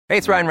Hey,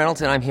 it's Ryan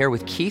Reynolds, and I'm here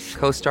with Keith,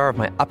 co-star of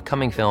my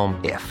upcoming film,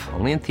 If,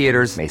 only in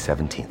theaters May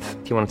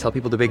 17th. Do you want to tell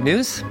people the big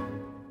news?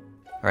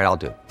 All right, I'll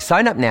do it.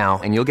 Sign up now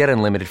and you'll get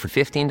unlimited for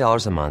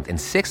 $15 a month and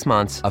 6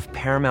 months of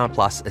Paramount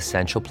Plus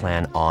Essential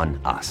Plan on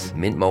us.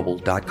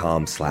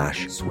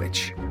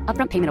 MintMobile.com/switch.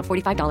 Upfront payment of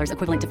 $45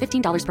 equivalent to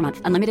 $15 per month.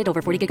 Unlimited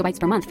over 40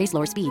 gigabytes per month. Face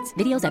lower speeds.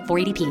 Videos at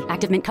 480p.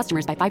 Active Mint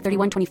customers by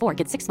 531.24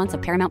 get 6 months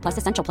of Paramount Plus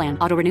Essential Plan.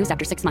 Auto renews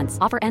after 6 months.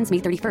 Offer ends May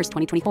 31st,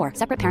 2024.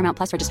 Separate Paramount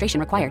Plus registration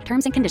required.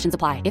 Terms and conditions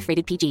apply if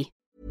rated PG.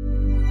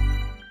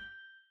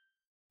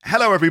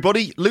 Hello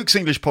everybody, Luke's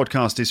English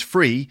podcast is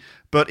free,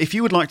 but if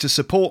you would like to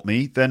support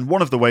me, then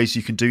one of the ways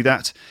you can do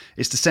that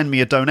is to send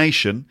me a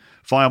donation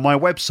via my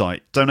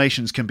website.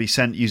 Donations can be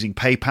sent using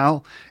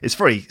PayPal. It's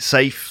very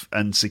safe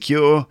and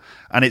secure,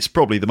 and it's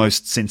probably the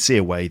most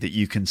sincere way that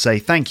you can say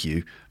thank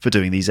you for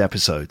doing these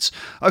episodes.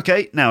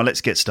 Okay, now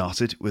let's get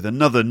started with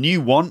another new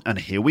one, and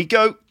here we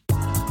go.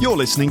 You're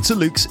listening to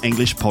Luke's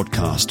English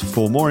podcast.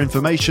 For more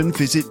information,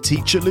 visit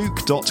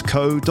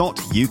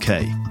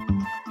teacherluke.co.uk.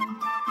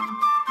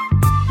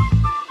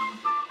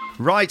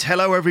 Right,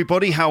 hello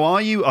everybody, how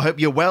are you? I hope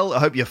you're well, I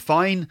hope you're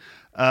fine,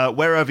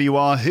 wherever you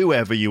are,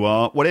 whoever you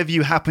are, whatever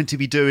you happen to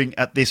be doing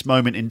at this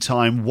moment in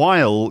time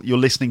while you're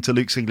listening to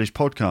Luke's English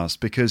podcast,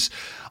 because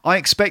I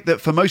expect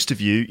that for most of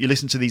you, you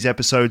listen to these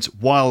episodes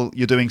while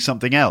you're doing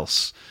something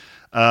else.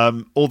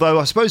 Although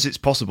I suppose it's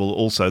possible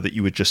also that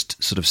you would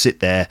just sort of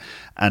sit there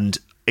and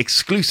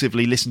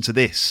exclusively listen to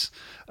this.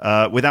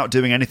 Without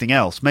doing anything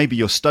else. Maybe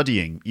you're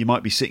studying. You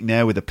might be sitting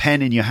there with a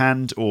pen in your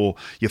hand or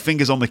your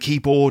fingers on the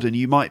keyboard, and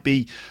you might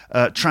be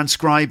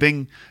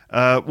transcribing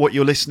what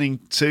you're listening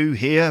to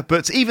here.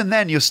 But even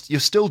then, you're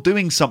still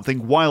doing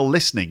something while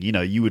listening. You know,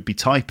 you would be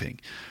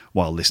typing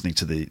while listening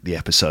to the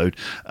episode.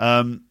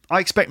 I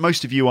expect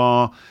most of you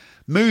are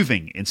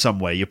moving in some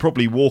way. You're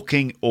probably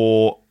walking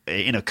or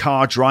in a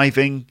car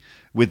driving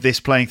with this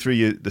playing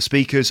through the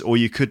speakers, or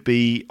you could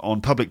be on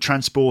public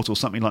transport or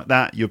something like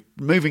that. You're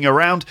moving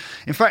around.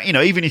 In fact, you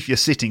know, even if you're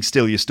sitting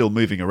still, you're still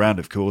moving around,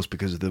 of course,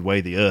 because of the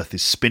way the Earth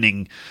is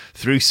spinning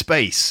through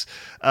space.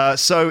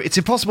 So it's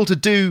impossible to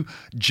do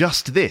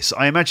just this.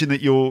 I imagine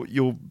that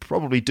you're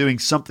probably doing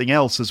something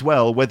else as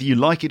well, whether you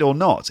like it or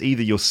not.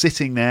 Either you're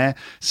sitting there,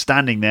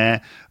 standing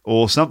there,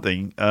 or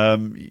something,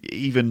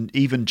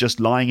 even just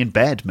lying in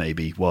bed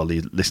maybe while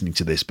you're listening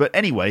to this. But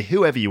anyway,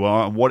 whoever you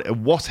are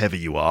and whatever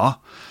you are,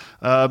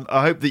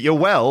 I hope that you're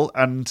well,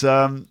 and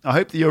I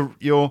hope that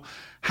you're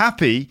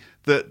happy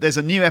that there's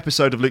a new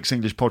episode of Luke's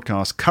English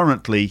podcast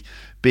currently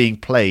being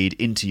played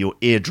into your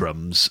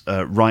eardrums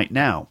right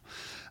now.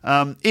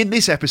 In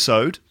this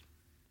episode,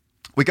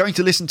 we're going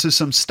to listen to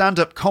some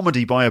stand-up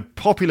comedy by a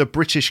popular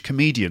British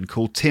comedian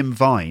called Tim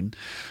Vine,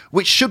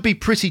 which should be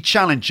pretty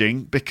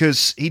challenging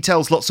because he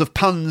tells lots of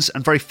puns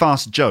and very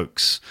fast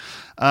jokes.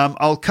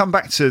 I'll come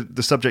back to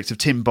the subject of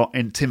Tim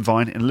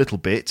Vine in a little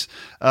bit,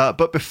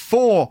 but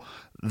before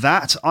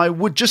that, I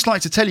would just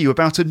like to tell you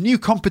about a new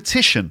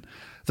competition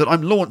that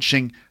I'm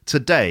launching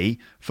today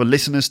for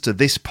listeners to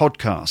this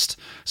podcast.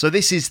 So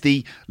this is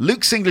the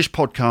Luke's English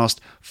Podcast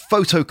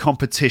Photo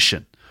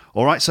Competition.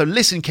 All right, so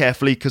listen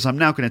carefully because I'm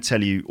now going to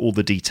tell you all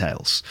the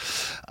details.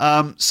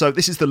 So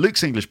this is the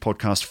Luke's English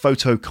Podcast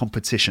Photo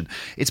Competition.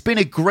 It's been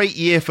a great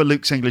year for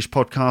Luke's English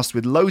Podcast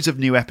with loads of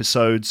new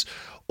episodes.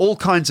 All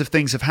kinds of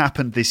things have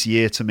happened this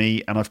year to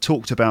me, and I've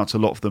talked about a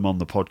lot of them on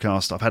the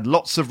podcast. I've had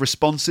lots of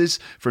responses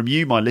from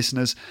you, my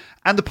listeners,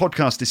 and the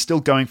podcast is still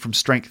going from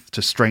strength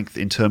to strength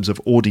in terms of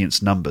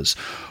audience numbers.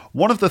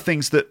 One of the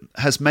things that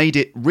has made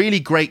it really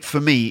great for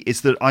me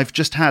is that I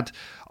just have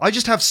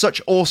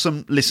such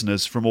awesome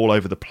listeners from all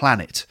over the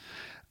planet.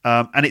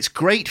 And it's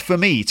great for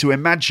me to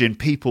imagine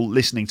people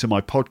listening to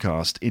my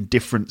podcast in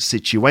different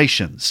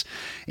situations,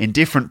 in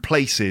different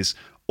places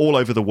all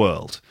over the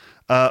world.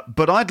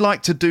 But I'd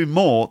like to do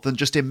more than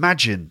just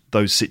imagine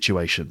those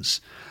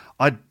situations.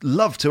 I'd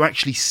love to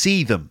actually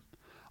see them.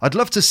 I'd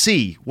love to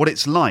see what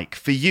it's like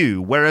for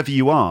you, wherever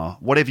you are,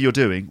 whatever you're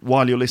doing,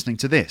 while you're listening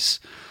to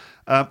this.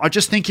 I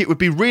just think it would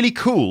be really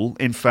cool,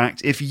 in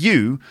fact, if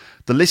you,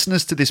 the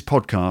listeners to this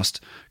podcast,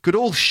 could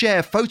all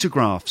share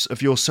photographs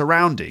of your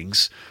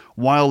surroundings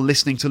while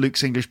listening to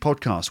Luke's English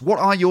Podcast. What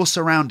are your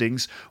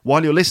surroundings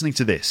while you're listening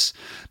to this?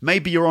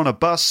 Maybe you're on a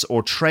bus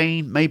or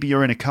train. Maybe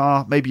you're in a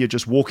car. Maybe you're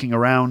just walking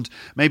around.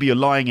 Maybe you're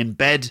lying in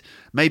bed.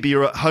 Maybe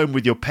you're at home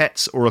with your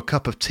pets or a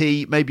cup of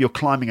tea. Maybe you're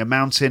climbing a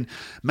mountain.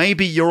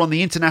 Maybe you're on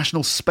the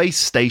International Space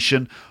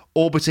Station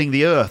orbiting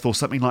the Earth or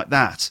something like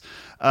that.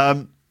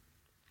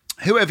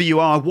 Whoever you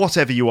are,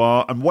 whatever you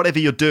are, and whatever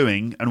you're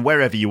doing and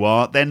wherever you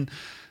are, then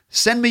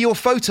send me your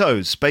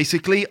photos,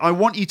 basically. I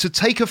want you to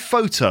take a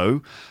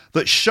photo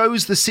that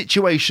shows the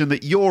situation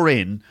that you're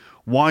in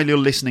while you're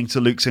listening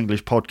to Luke's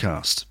English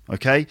Podcast,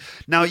 okay?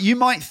 Now, you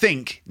might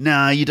think,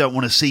 nah, you don't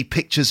want to see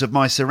pictures of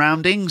my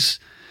surroundings.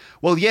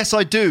 Well, yes,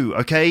 I do,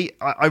 okay?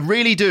 I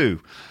really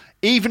do.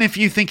 Even if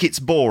you think it's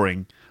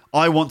boring,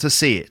 I want to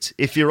see it.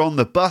 If you're on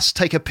the bus,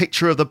 take a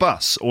picture of the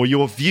bus or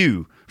your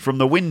view from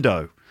the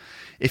window.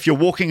 If you're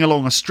walking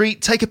along a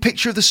street, take a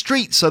picture of the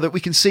street so that we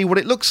can see what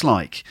it looks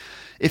like.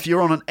 If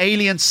you're on an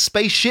alien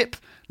spaceship,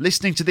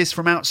 listening to this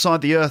from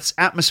outside the Earth's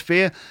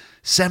atmosphere,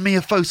 send me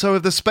a photo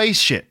of the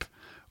spaceship.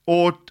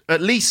 Or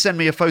at least send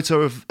me a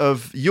photo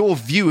of your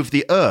view of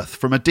the Earth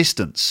from a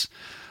distance.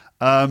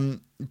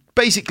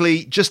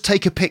 Basically, just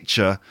take a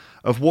picture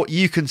of what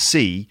you can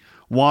see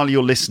while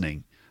you're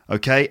listening,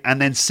 okay?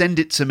 And then send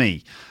it to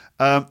me.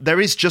 There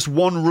is just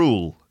one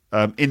rule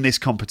in this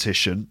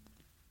competition.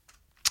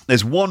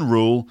 There's one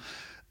rule,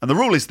 and the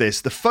rule is this.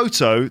 The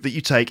photo that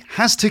you take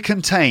has to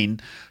contain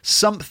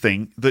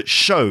something that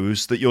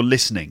shows that you're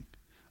listening,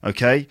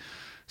 okay?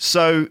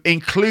 So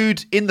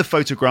include in the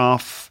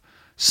photograph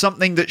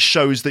something that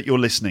shows that you're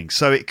listening.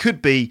 So it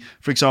could be,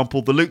 for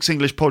example, the Luke's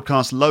English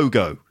Podcast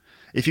logo,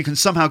 if you can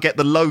somehow get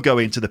the logo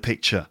into the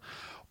picture.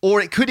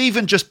 Or it could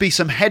even just be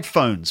some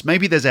headphones.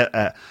 Maybe there's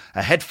a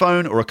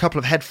headphone or a couple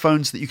of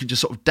headphones that you can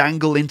just sort of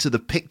dangle into the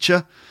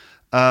picture.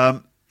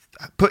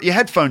 Put your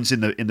headphones in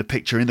the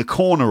picture, in the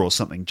corner or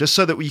something, just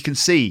so that you can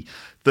see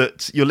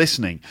that you're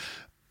listening.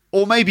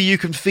 Or maybe you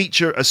can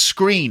feature a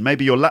screen,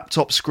 maybe your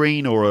laptop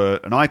screen or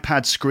an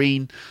iPad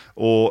screen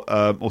or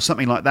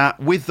something like that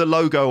with the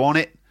logo on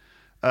it,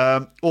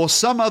 or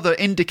some other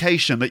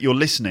indication that you're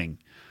listening.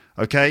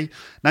 Okay?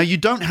 Now, you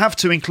don't have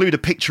to include a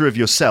picture of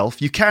yourself.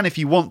 You can if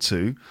you want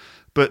to,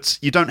 but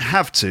you don't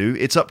have to.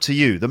 It's up to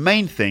you. The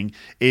main thing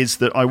is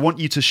that I want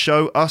you to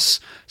show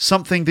us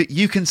something that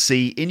you can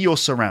see in your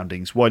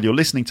surroundings while you're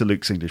listening to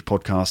Luke's English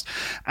Podcast,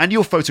 and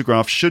your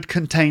photograph should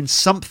contain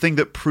something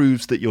that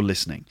proves that you're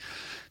listening.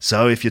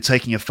 So if you're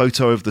taking a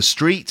photo of the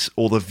street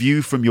or the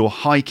view from your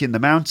hike in the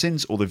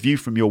mountains or the view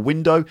from your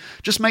window,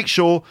 just make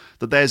sure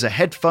that there's a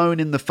headphone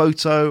in the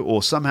photo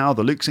or somehow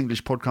the Luke's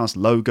English Podcast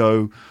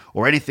logo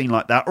or anything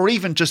like that, or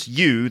even just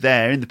you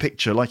there in the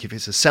picture. Like if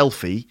it's a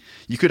selfie,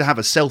 you could have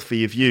a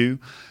selfie of you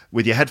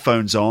with your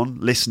headphones on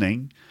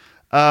listening.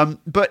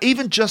 But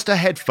even just a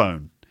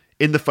headphone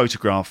in the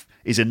photograph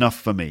is enough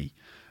for me.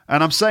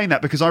 And I'm saying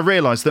that because I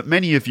realise that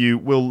many of you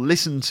will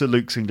listen to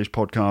Luke's English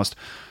Podcast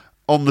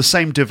on the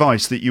same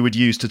device that you would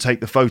use to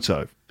take the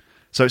photo.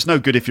 So it's no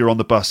good if you're on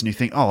the bus and you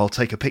think, oh, I'll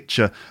take a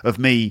picture of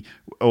me,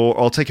 or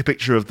I'll take a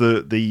picture of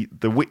the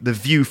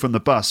view from the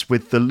bus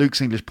with the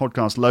Luke's English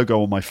Podcast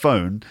logo on my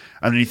phone,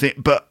 and then you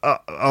think, but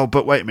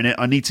wait a minute,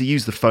 I need to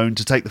use the phone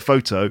to take the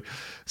photo.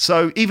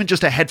 So even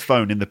just a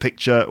headphone in the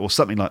picture or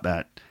something like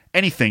that,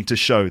 anything to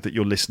show that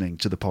you're listening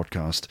to the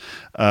podcast.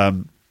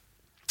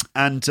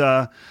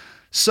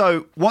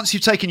 So once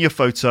you've taken your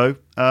photo,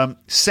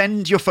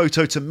 send your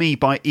photo to me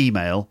by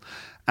email.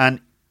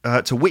 And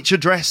to which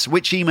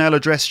email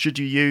address should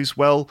you use?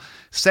 Well,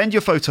 send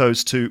your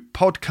photos to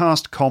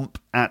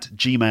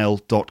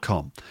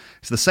podcastcomp@gmail.com.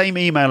 It's the same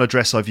email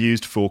address I've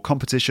used for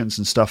competitions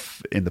and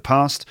stuff in the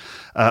past.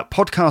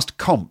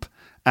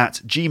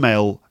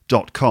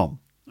 Podcastcomp@gmail.com.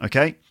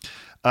 Okay?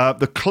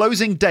 The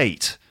closing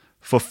date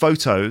for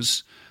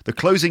photos... The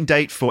closing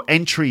date for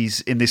entries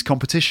in this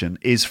competition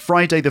is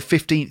Friday the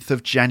 15th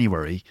of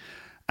January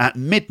at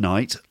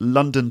midnight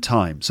London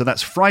time. So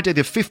that's Friday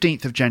the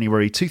 15th of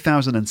January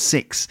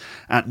 2006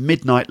 at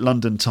midnight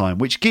London time,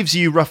 which gives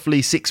you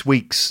roughly 6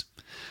 weeks.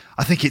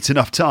 I think it's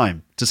enough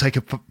time to take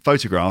a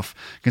photograph,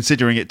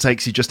 considering it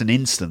takes you just an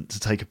instant to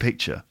take a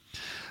picture.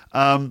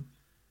 So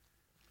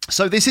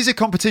this is a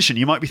competition.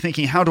 You might be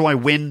thinking, how do I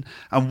win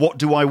and what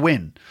do I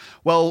win?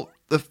 Well,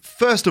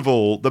 first of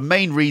all, the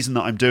main reason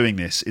that I'm doing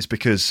this is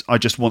because I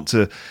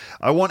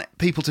want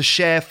people to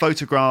share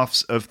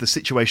photographs of the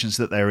situations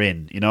that they're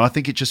in. You know, I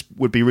think it just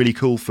would be really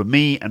cool for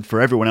me and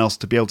for everyone else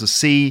to be able to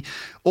see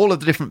all of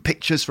the different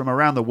pictures from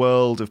around the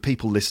world of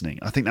people listening.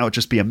 I think that would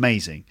just be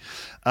amazing.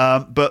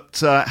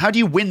 But how do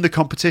you win the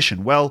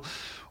competition? Well,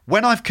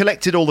 when I've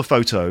collected all the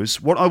photos,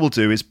 what I will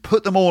do is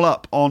put them all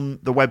up on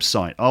the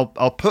website.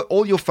 I'll put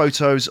all your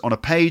photos on a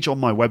page on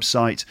my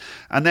website,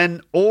 and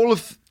then all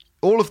of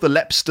the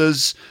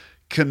Lepsters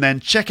can then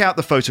check out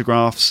the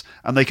photographs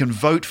and they can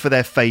vote for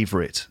their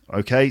favourite.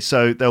 Okay,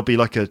 so there'll be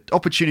like an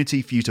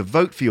opportunity for you to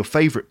vote for your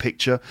favourite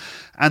picture,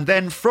 and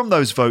then from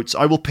those votes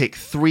I will pick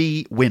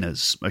 3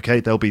 winners. Okay,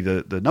 there'll be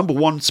the number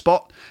 1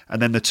 spot and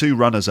then the 2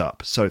 runners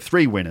up. So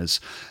 3 winners.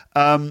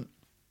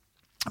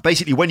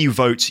 Basically, when you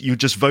vote, you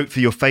just vote for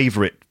your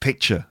favourite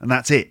picture, and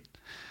that's it.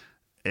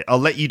 I'll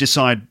let you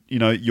decide, you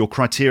know, your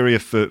criteria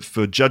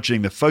for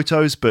judging the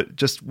photos, but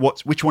just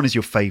which one is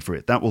your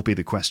favourite? That will be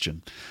the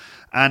question.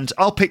 And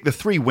I'll pick the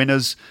 3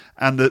 winners,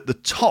 and the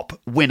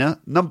top winner,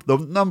 the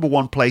number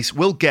 1 place,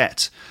 will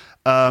get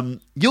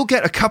you'll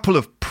get a couple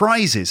of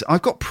prizes.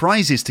 I've got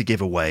prizes to give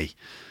away.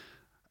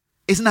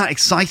 Isn't that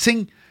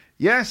exciting?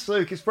 Yes,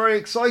 Luke, it's very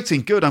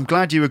exciting. Good, I'm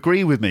glad you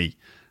agree with me.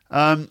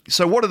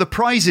 So what are the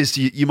prizes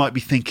you might be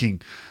thinking?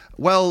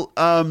 Well,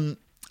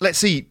 let's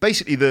see.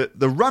 Basically,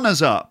 the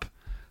runners-up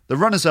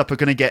are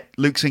going to get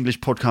Luke's English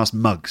Podcast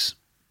mugs.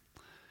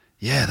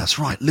 Yeah, that's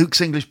right.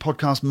 Luke's English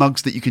Podcast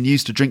mugs that you can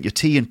use to drink your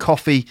tea and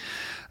coffee.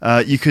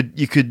 You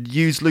could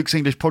use Luke's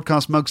English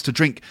Podcast mugs to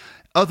drink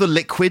other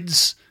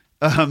liquids,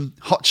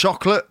 hot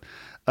chocolate,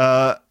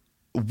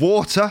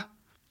 water.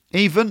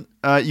 Even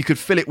you could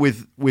fill it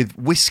with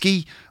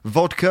whiskey,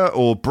 vodka,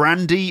 or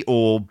brandy,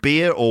 or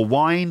beer, or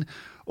wine,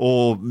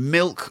 or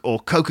milk or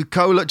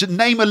Coca-Cola. Just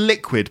name a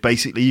liquid,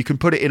 basically. You can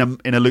put it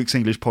in a Luke's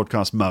English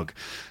Podcast mug.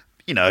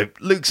 You know,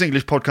 Luke's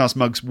English Podcast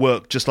mugs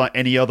work just like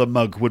any other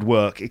mug would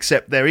work,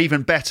 except they're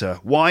even better.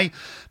 Why?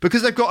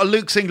 Because they've got a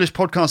Luke's English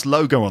Podcast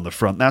logo on the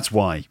front. That's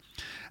why.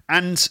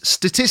 And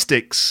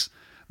statistics,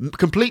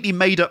 completely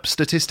made up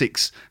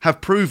statistics, have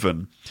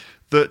proven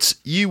that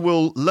you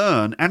will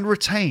learn and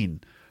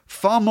retain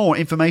far more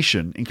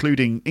information,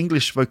 including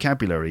English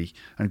vocabulary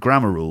and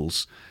grammar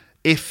rules,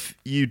 if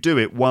you do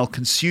it while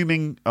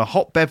consuming a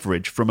hot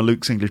beverage from a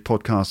Luke's English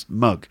Podcast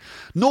mug.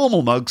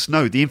 Normal mugs,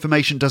 no, the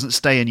information doesn't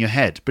stay in your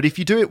head. But if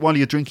you do it while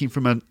you're drinking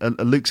from a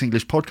Luke's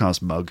English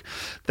Podcast mug,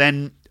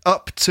 then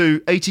up to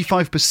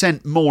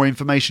 85% more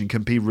information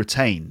can be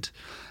retained.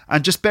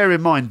 And just bear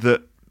in mind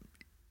that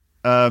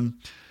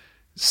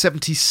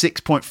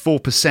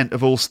 76.4%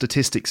 of all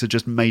statistics are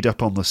just made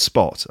up on the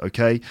spot,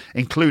 okay?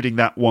 Including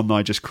that one that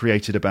I just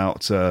created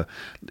about,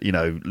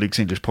 Luke's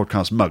English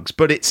Podcast mugs.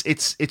 But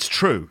it's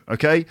true,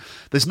 okay?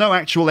 There's no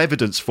actual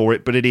evidence for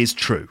it, but it is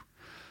true.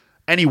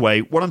 Anyway,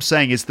 what I'm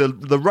saying is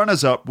the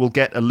runners-up will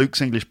get a Luke's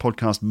English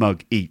Podcast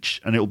mug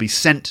each, and it will be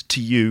sent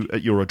to you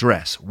at your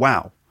address.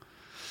 Wow.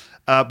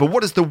 But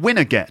what does the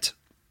winner get?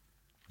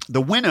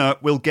 The winner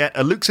will get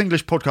a Luke's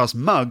English Podcast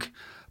mug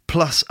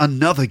plus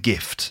another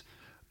gift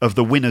of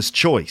the winner's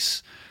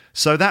choice.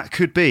 So that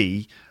could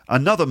be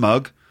another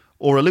mug,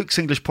 or a Luke's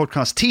English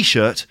Podcast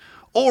t-shirt,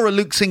 or a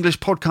Luke's English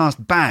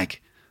Podcast bag.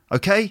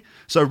 Okay?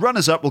 So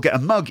runners-up will get a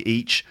mug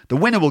each, the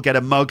winner will get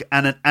a mug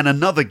and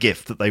another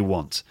gift that they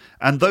want.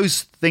 And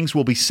those things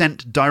will be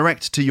sent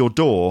direct to your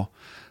door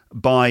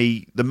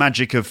by the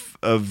magic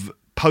of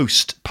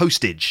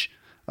postage.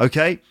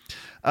 Okay?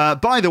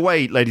 By the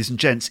way, ladies and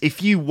gents,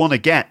 if you want to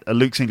get a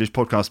Luke's English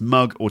Podcast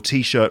mug or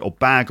t-shirt or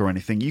bag or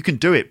anything, you can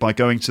do it by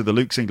going to the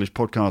Luke's English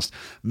Podcast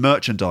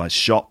merchandise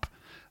shop,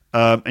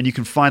 and you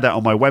can find that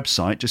on my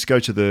website. Just go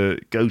to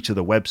the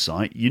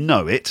website. You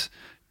know it.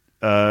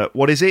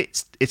 What is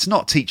it? It's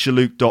not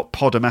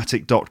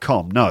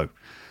teacherluke.podomatic.com. No,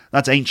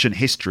 that's ancient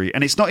history,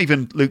 and it's not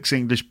even Luke's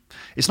English.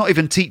 It's not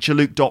even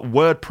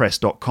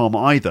teacherluke.wordpress.com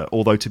either,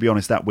 although to be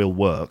honest that will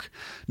work.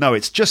 No,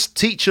 it's just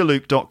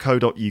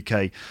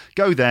teacherluke.co.uk.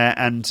 Go there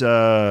and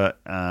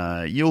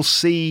you'll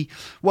see,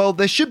 well,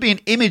 there should be an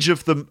image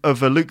of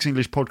a Luke's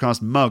English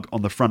Podcast mug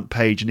on the front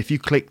page, and if you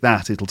click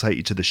that, it'll take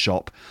you to the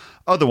shop.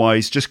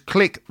 Otherwise, just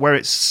click where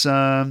it's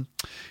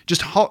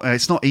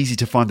it's not easy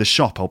to find the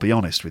shop, I'll be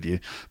honest with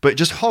you, but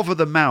just hover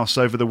the mouse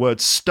over the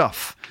word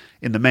stuff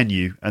in the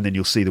menu, and then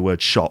you'll see the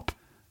word shop.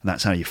 And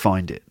that's how you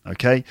find it,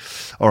 okay?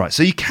 All right,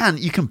 so you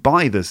can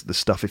buy the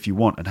stuff if you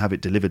want and have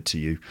it delivered to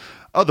you.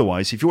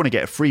 Otherwise, if you want to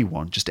get a free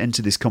one, just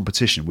enter this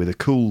competition with a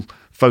cool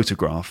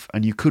photograph,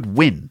 and you could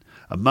win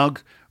a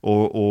mug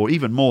or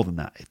even more than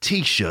that, a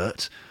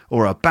t-shirt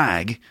or a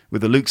bag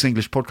with the Luke's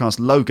English Podcast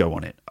logo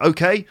on it,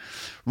 okay?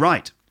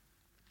 Right,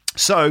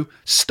 so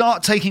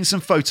start taking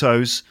some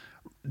photos.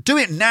 Do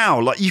it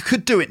now, like you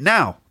could do it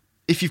now.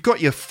 If you've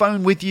got your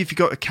phone with you, if you've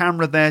got a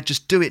camera there,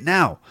 just do it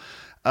now.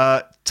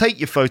 Take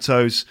your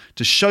photos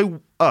to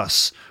show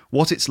us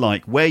what it's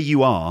like where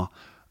you are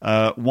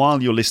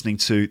while you're listening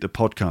to the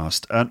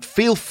podcast. And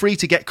feel free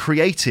to get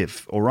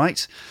creative, all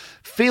right?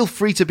 Feel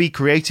free to be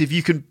creative.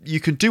 You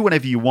can do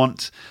whatever you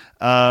want.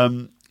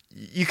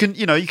 You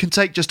can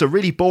take just a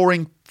really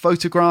boring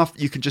photograph.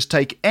 You can just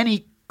take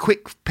any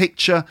quick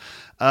picture,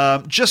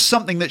 just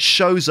something that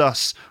shows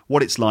us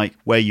what it's like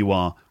where you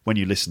are when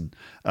you listen.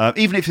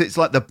 Even if it's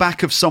like the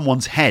back of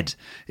someone's head,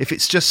 if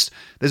it's just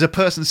there's a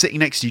person sitting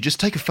next to you, just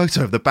take a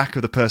photo of the back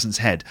of the person's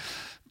head.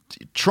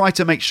 Try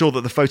to make sure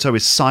that the photo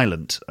is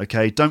silent,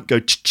 okay? Don't go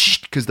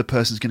because the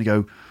person's going to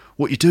go,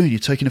 what are you doing? You're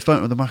taking a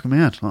photo of the back of my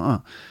head. Like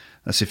that.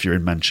 That's if you're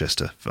in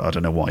Manchester. I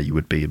don't know why you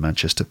would be in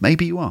Manchester.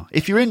 Maybe you are.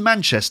 If you're in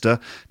Manchester,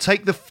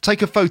 take a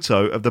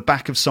photo of the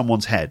back of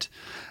someone's head,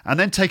 and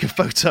then take a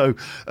photo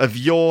of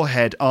your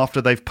head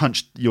after they've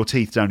punched your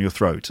teeth down your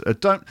throat.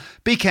 Don't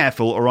be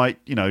careful, all right?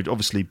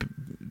 Obviously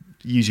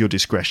use your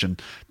discretion.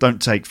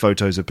 Don't take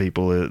photos of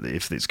people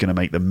if it's going to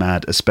make them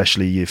mad,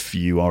 especially if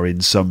you are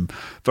in some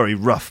very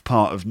rough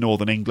part of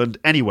northern England.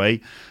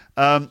 Anyway,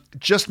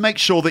 just make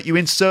sure that you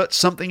insert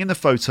something in the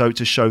photo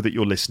to show that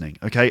you're listening,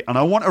 okay? And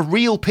I want a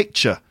real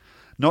picture,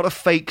 not a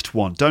faked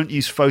one. Don't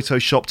use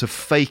Photoshop to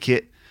fake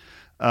it.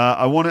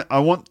 I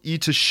want you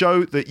to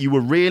show that you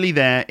were really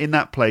there in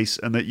that place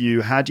and that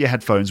you had your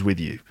headphones with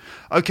you.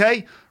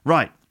 Okay?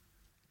 Right.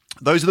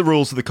 Those are the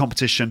rules of the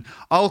competition.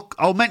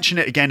 I'll mention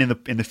it again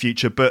in the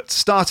future, but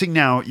starting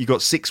now, you've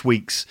got 6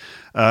 weeks.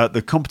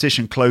 The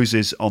competition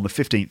closes on the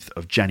 15th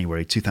of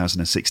January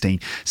 2016.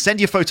 Send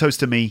your photos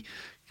to me,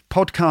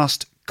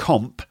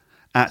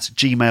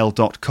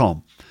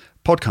 podcastcomp@gmail.com.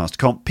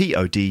 Podcastcomp,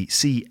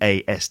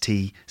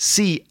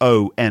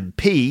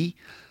 PODCASTCOMP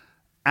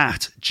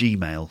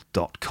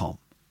 @gmail.com.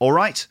 All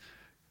right?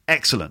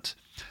 Excellent.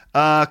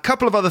 A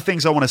couple of other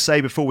things I want to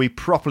say before we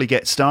properly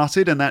get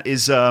started, and that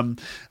is the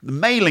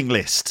mailing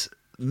list.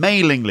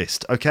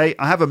 Okay?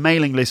 I have a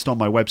mailing list on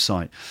my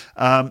website.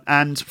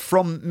 And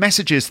from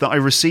messages that I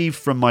receive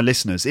from my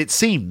listeners, it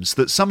seems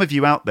that some of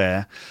you out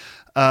there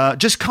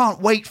just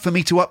can't wait for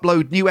me to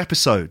upload new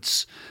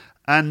episodes.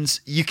 And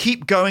you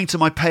keep going to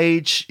my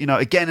page,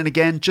 again and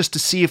again, just to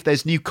see if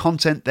there's new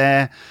content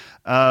there.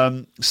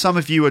 Some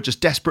of you are just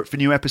desperate for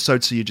new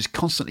episodes, so you're just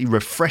constantly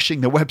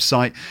refreshing the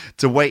website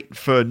to wait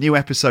for new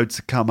episodes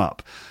to come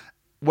up.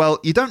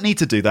 Well, you don't need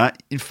to do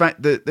that. In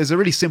fact, there's a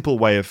really simple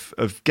way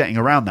of getting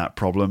around that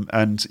problem,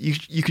 and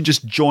you can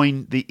just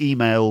join the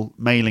email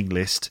mailing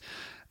list,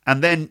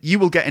 and then you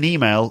will get an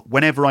email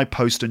whenever I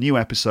post a new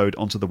episode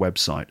onto the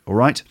website, all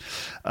right?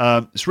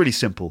 It's really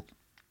simple.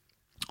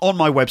 On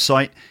my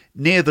website,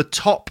 near the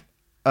top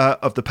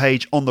of the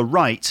page on the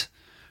right,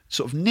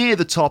 sort of near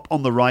the top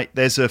on the right,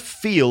 there's a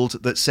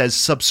field that says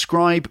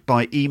subscribe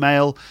by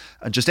email,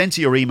 and just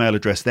enter your email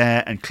address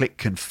there and click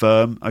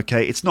confirm.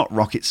 Okay, it's not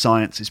rocket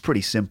science, it's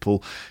pretty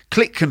simple.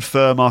 Click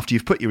confirm after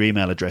you've put your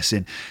email address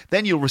in.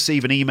 Then you'll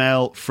receive an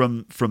email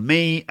from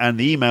me, and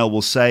the email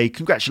will say,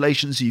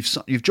 congratulations,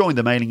 you've joined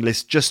the mailing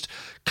list. Just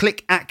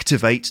click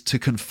activate to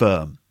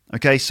confirm.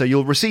 Okay, so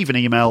you'll receive an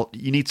email.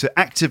 You need to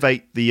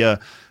activate the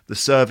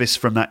service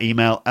from that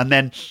email, and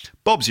then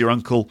Bob's your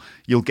uncle.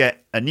 You'll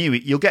get an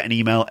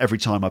email every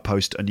time I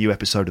post a new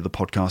episode of the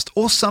podcast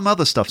or some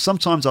other stuff.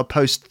 Sometimes I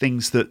post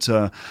things that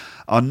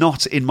are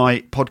not in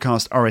my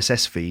podcast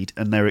RSS feed,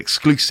 and they're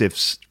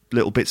exclusives,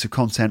 little bits of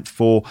content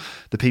for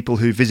the people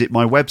who visit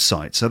my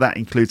website. So that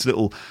includes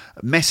little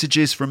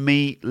messages from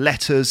me,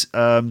 letters,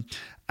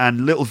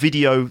 and little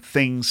video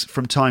things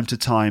from time to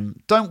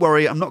time. Don't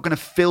worry, I'm not going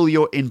to fill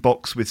your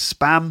inbox with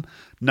spam.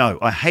 No,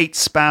 I hate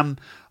spam.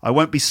 I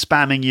won't be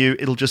spamming you.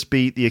 It'll just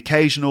be the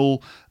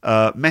occasional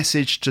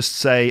message, just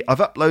say, I've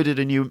uploaded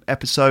a new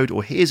episode,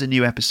 or here's a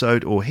new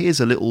episode, or here's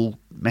a little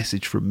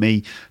message from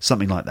me,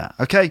 something like that.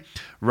 Okay?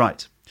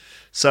 Right.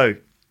 So,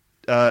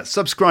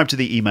 subscribe to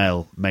the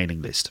email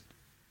mailing list.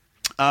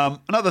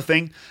 Another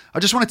thing, I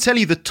just want to tell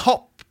you the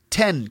top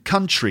 10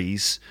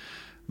 countries,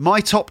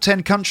 my top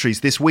 10 countries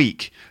this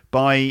week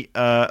by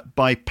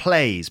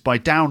plays, by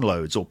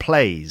downloads or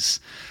plays.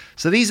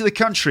 So these are the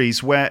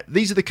countries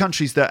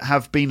that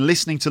have been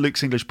listening to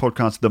Luke's English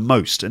podcast the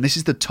most, and this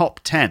is the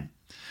top 10.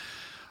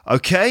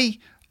 Okay,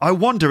 I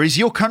wonder, is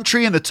your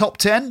country in the top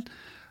 10?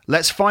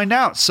 Let's find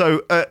out.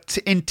 So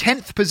in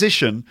 10th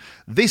position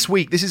this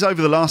week, this is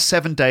over the last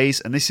 7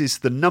 days, and this is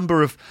the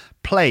number of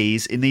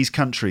plays in these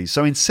countries.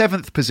 So in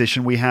 7th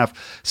position, we have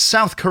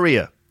South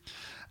Korea.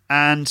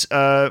 And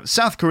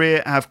South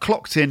Korea have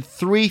clocked in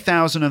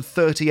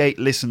 3,038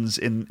 listens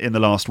in the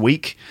last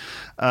week.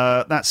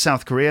 That's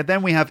South Korea.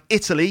 Then we have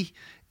Italy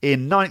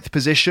in 9th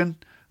position.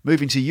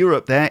 Moving to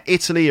Europe there.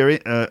 Italy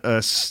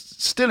are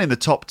still in the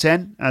top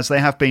 10, as they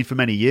have been for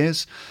many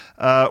years,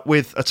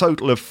 with a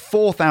total of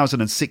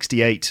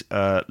 4,068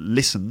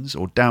 listens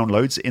or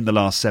downloads in the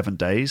last 7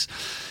 days.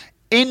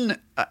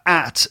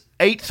 At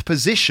 8th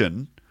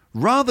position,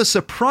 rather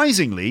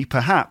surprisingly,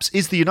 perhaps,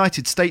 is the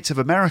United States of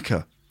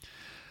America.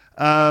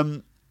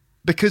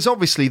 Because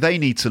obviously they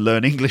need to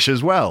learn English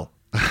as well.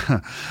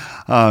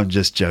 I'm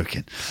just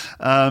joking.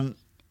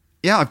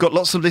 Yeah, I've got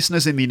lots of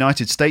listeners in the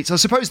United States. I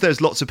suppose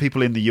there's lots of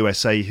people in the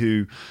USA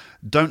who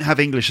don't have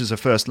English as a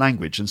first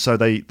language, and so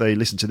they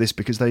listen to this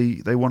because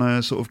they want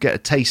to sort of get a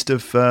taste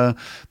of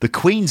the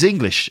Queen's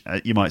English,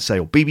 you might say,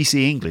 or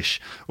BBC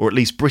English, or at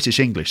least British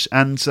English.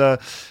 And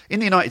in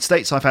the United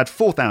States, I've had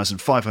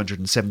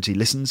 4,570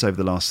 listens over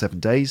the last 7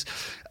 days.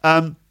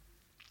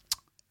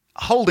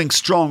 Holding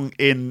strong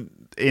in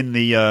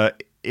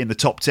the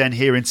top 10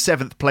 here in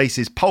 7th place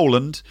is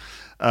Poland,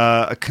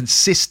 a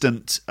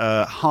consistent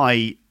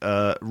high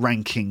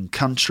ranking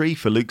country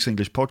for Luke's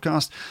English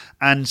podcast.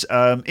 And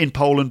in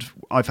Poland,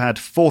 I've had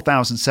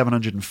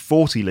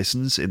 4,740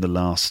 listens in the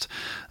last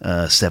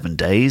 7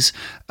 days.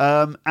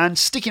 And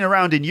sticking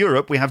around in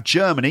Europe, we have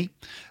Germany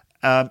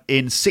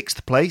in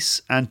 6th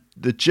place, and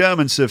the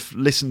Germans have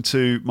listened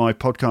to my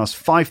podcast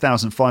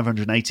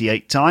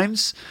 5,588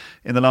 times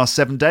in the last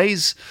 7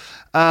 days.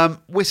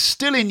 We're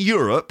still in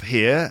Europe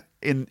here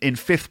in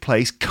 5th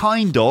place,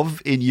 kind of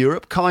in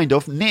Europe, kind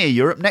of near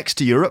Europe, next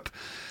to Europe.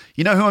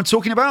 You know who I'm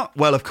talking about?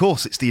 Well, of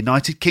course, it's the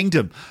United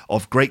Kingdom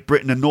of Great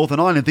Britain and Northern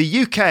Ireland,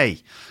 the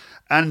UK.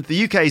 And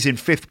the UK is in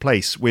 5th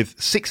place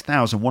with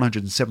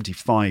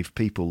 6,175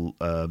 people,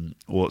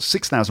 or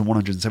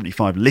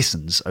 6,175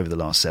 listens over the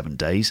last 7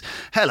 days.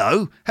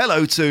 Hello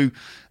to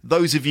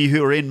those of you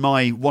who are in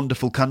my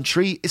wonderful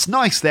country. It's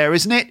nice there,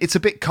 isn't it? It's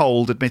a bit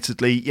cold,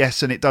 admittedly,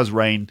 yes, and it does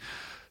rain.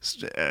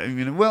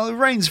 Well, it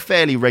rains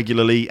fairly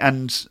regularly,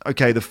 and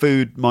okay, the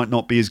food might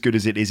not be as good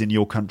as it is in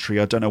your country.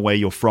 I don't know where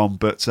you're from,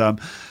 but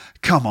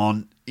come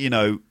on,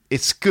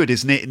 it's good,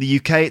 isn't it? In the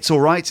UK, it's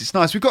all right. It's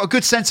nice. We've got a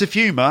good sense of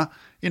humour.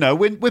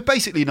 We're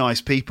basically nice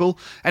people.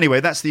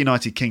 Anyway, that's the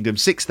United Kingdom.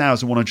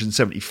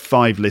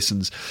 6,175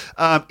 listens.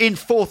 In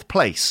 4th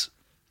place.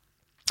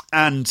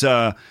 And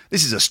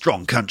this is a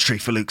strong country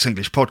for Luke's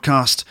English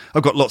podcast.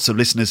 I've got lots of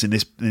listeners in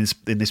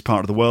this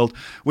part of the world.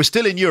 We're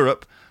still in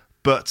Europe,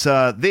 but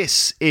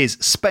this is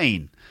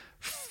Spain.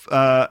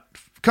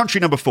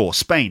 Country number 4,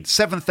 Spain.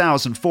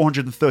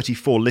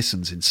 7,434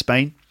 listens in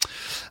Spain.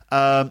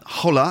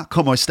 Hola,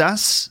 ¿cómo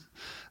estás?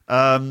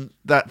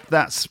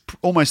 That's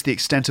almost the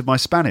extent of my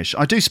Spanish.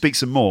 I do speak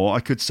some more. I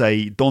could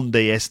say "Donde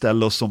están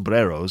los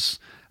sombreros,"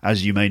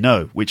 as you may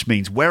know, which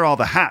means "Where are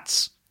the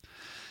hats?"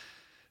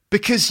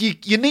 Because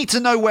you need to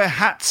know where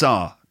hats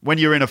are when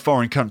you're in a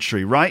foreign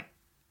country, right?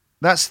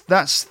 That's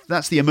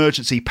the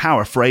emergency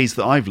power phrase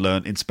that I've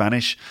learned in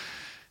Spanish.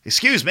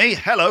 Excuse me,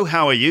 hello,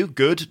 how are you?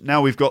 Good.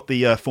 Now we've got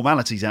the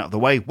formalities out of the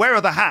way. Where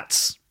are the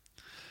hats?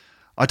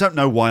 I don't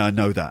know why I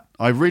know that.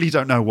 I really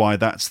don't know why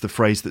that's the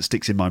phrase that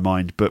sticks in my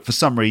mind. But for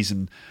some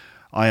reason,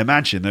 I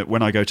imagine that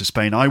when I go to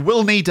Spain, I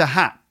will need a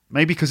hat.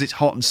 Maybe because it's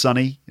hot and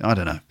sunny. I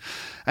don't know.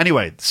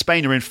 Anyway,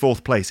 Spain are in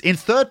 4th place. In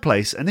 3rd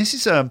place, and this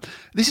is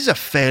a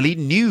fairly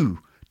new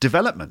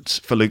development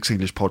for Luke's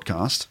English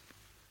Podcast,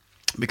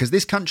 because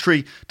this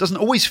country doesn't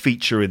always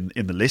feature in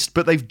the list,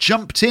 but they've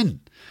jumped in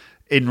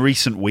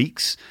recent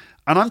weeks.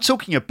 And I'm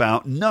talking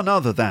about none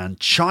other than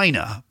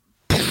China.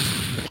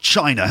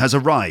 China has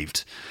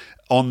arrived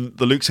on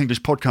the Luke's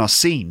English Podcast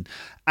scene,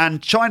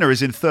 and China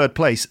is in 3rd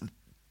place,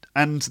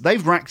 and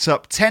they've racked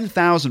up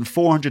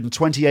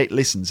 10,428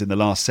 listens in the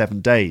last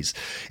 7 days.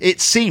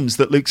 It seems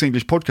that Luke's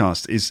English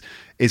Podcast is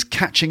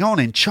catching on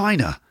in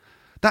China.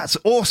 That's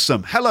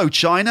awesome. Hello,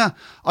 China.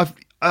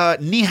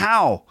 Ni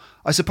hao.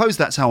 I suppose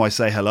that's how I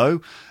say hello.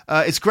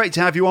 It's great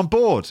to have you on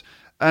board.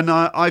 And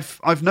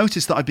I've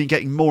noticed that I've been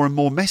getting more and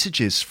more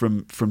messages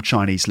from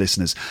Chinese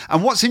listeners.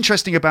 And what's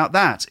interesting about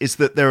that is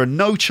that there are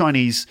no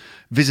Chinese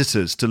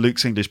visitors to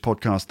Luke's English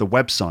Podcast, the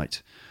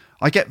website.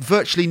 I get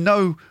virtually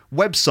no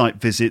website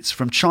visits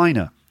from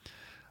China.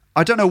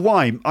 I don't know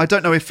why. I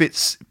don't know if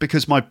it's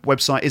because my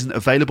website isn't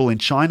available in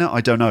China.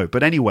 I don't know.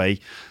 But anyway,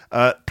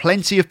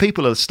 plenty of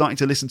people are starting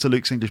to listen to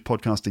Luke's English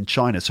Podcast in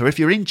China. So if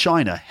you're in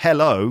China,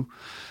 hello.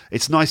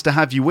 It's nice to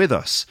have you with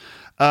us.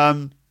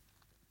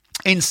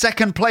 In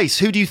 2nd place,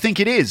 who do you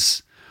think it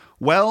is?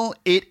 Well,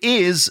 it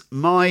is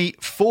my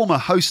former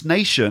host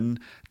nation,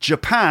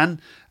 Japan,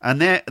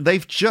 and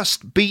they've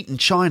just beaten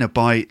China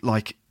by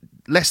like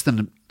less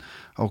than,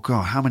 oh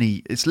God, how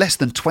many? It's less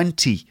than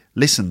 20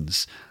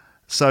 listens.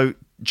 So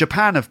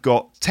Japan have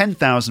got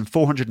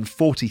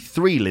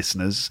 10,443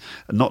 listeners,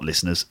 not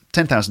listeners,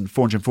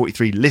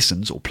 10,443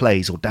 listens or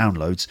plays or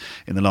downloads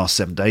in the last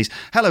 7 days.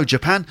 Hello,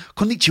 Japan.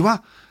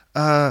 Konnichiwa.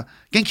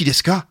 Genki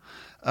desu ka?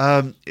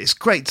 It's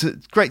great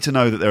to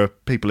know that there are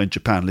people in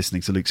Japan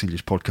listening to Luke's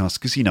English Podcast,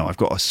 because, you know, I've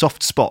got a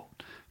soft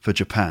spot for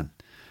Japan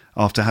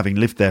after having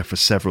lived there for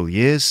several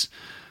years.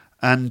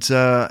 And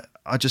I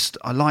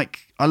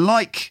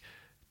like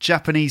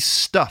Japanese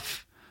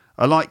stuff.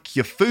 I like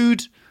your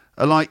food.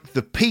 I like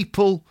the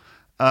people.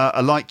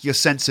 I like your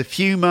sense of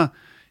humour.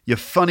 You're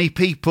funny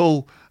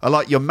people. I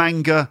like your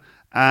manga.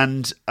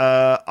 And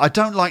I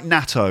don't like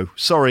natto.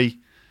 Sorry,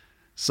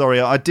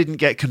 I didn't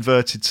get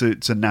converted to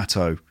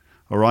natto.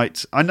 All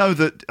right. I know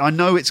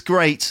it's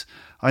great.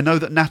 I know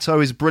that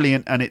natto is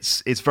brilliant and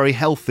it's very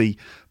healthy.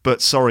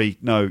 But sorry,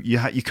 no,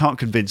 you can't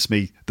convince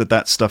me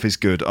that stuff is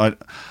good.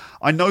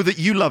 I know that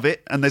you love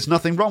it, and there's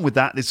nothing wrong with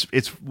that.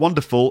 It's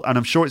wonderful, and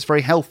I'm sure it's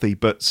very healthy.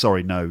 But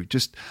sorry, no.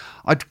 Just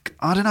I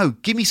don't know.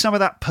 Give me some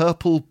of that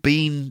purple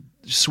bean,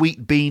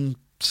 sweet bean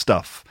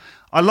stuff.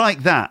 I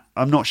like that.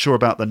 I'm not sure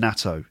about the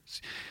natto.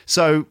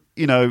 So,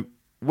 you know,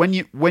 when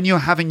you're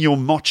having your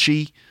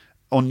mochi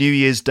on New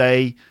Year's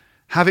Day,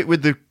 have it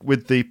with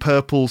the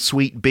purple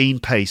sweet bean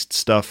paste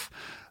stuff,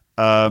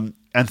 and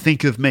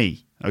think of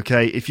me.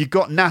 Okay, if you've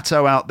got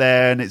natto out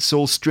there and it's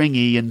all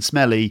stringy and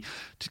smelly,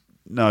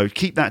 no,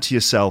 keep that to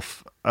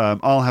yourself.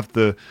 I'll have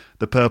the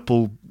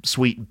purple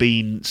sweet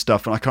bean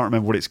stuff, and I can't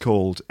remember what it's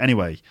called.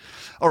 Anyway,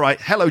 all right.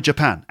 Hello,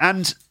 Japan.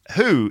 And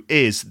who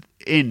is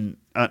in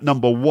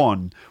number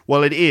 1?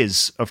 Well, it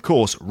is, of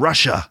course,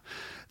 Russia.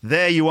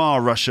 There you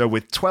are, Russia,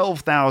 with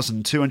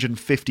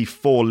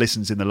 12,254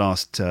 listens in the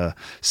last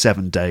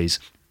 7 days.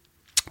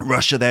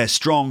 Russia there,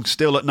 strong,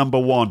 still at number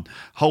 1,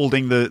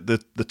 holding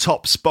the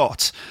top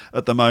spot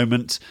at the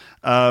moment.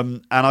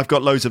 And I've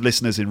got loads of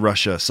listeners in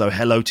Russia, so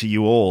hello to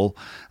you all.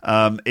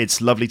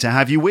 It's lovely to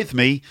have you with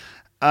me.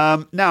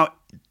 Now,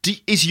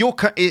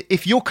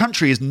 if your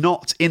country is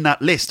not in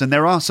that list, and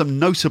there are some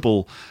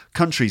notable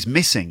countries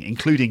missing,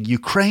 including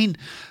Ukraine,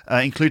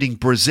 including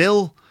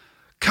Brazil.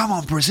 Come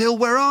on, Brazil,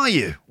 where are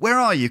you? Where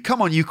are you?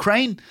 Come on,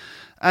 Ukraine.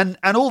 And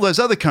all those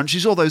other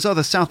countries, all those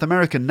other South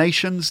American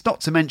nations,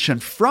 not to mention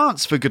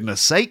France, for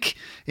goodness sake,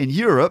 in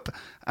Europe,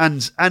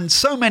 and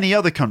so many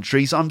other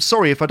countries. I'm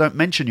sorry if I don't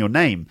mention your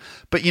name.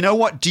 But you know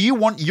what? Do you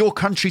want your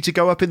country to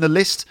go up in the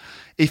list?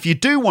 If you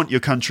do want your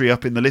country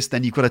up in the list,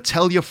 then you've got to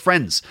tell your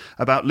friends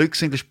about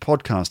Luke's English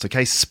Podcast,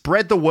 okay?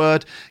 Spread the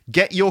word,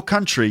 get your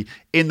country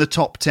in the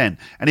top 10.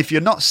 And if you're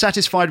not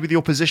satisfied with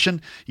your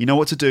position, you know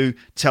what to do.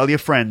 Tell your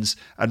friends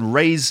and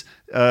raise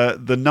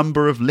the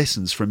number of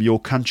listens from your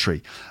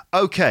country.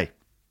 Okay.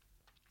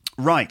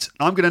 Right,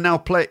 I'm going to now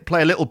play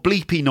a little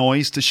bleepy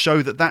noise to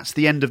show that that's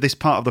the end of this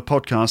part of the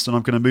podcast, and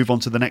I'm going to move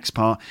on to the next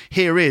part.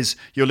 Here is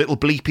your little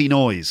bleepy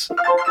noise.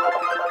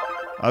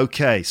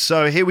 Okay,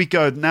 so here we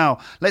go. Now,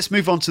 let's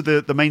move on to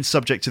the main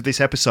subject of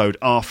this episode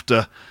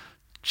after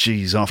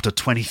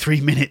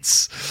 23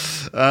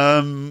 minutes.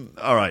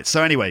 All right,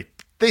 so anyway,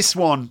 this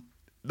one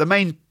the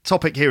main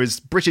topic here is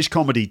British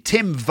comedy.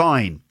 Tim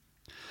Vine.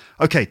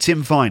 Okay,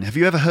 Tim Vine. Have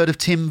you ever heard of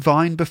Tim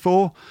Vine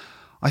before?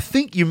 I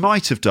think you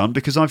might have done,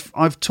 because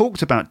I've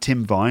talked about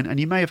Tim Vine, and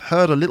you may have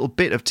heard a little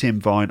bit of Tim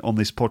Vine on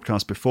this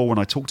podcast before when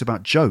I talked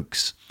about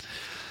jokes.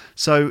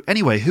 So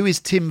anyway, who is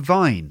Tim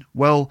Vine?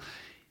 Well,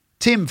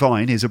 Tim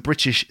Vine is a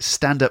British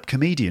stand-up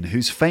comedian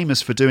who's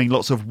famous for doing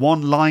lots of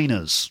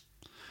one-liners.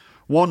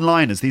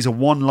 One-liners, these are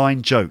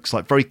one-line jokes,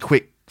 like very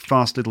quick,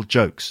 fast little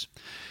jokes.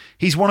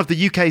 He's one of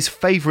the UK's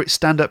favourite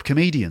stand-up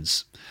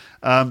comedians.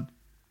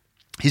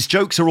 His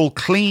jokes are all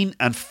clean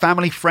and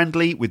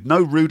family-friendly with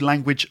no rude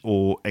language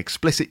or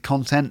explicit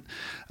content.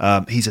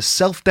 He's a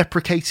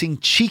self-deprecating,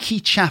 cheeky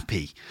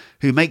chappy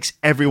who makes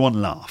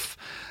everyone laugh.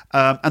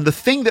 And the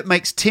thing that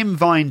makes Tim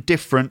Vine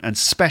different and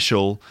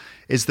special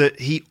is that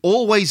he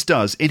always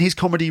does, in his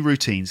comedy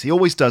routines, he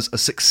always does a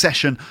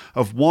succession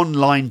of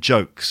one-line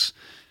jokes.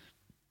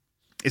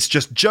 It's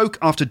just joke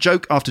after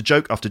joke after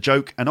joke after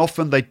joke, and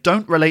often they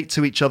don't relate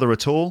to each other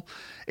at all.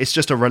 It's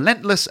just a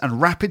relentless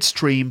and rapid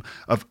stream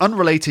of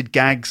unrelated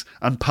gags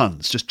and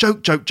puns. Just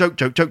joke, joke, joke,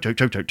 joke, joke, joke,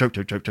 joke, joke, joke,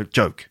 joke, joke, joke,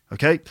 joke.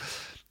 Okay?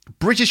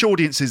 British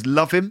audiences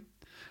love him.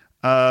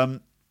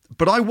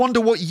 But I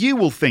wonder what you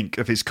will think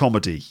of his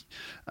comedy.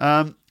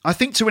 I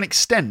think to an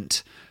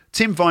extent,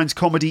 Tim Vine's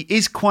comedy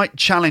is quite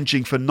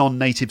challenging for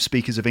non-native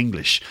speakers of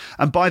English.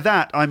 And by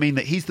that, I mean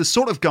that he's the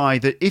sort of guy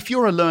that if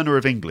you're a learner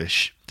of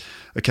English...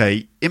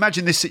 Okay,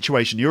 imagine this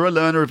situation. You're a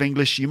learner of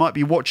English. You might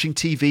be watching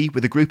TV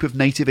with a group of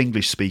native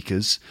English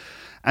speakers,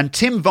 and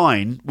Tim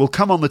Vine will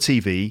come on the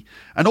TV,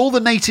 and all the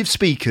native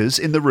speakers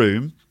in the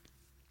room,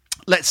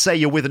 let's say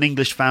you're with an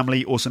English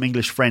family or some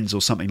English friends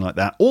or something like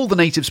that, all the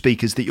native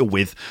speakers that you're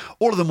with,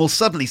 all of them will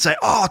suddenly say,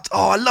 oh,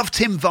 I love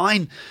Tim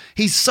Vine.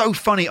 He's so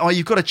funny. Oh,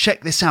 you've got to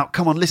check this out.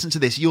 Come on, listen to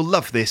this. You'll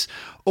love this.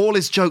 All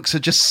his jokes are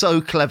just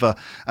so clever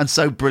and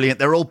so brilliant.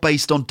 They're all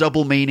based on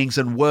double meanings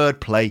and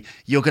wordplay.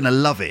 You're going to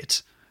love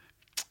it.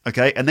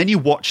 Okay, and then you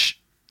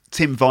watch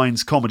Tim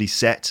Vine's comedy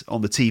set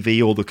on the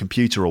TV or the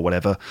computer or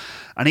whatever,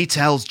 and he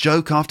tells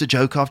joke after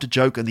joke after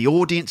joke, and the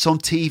audience on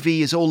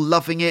TV is all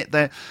loving it.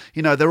 They're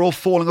all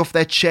falling off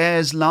their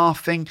chairs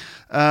laughing,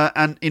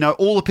 and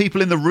all the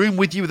people in the room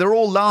with you, they're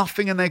all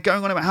laughing and they're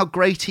going on about how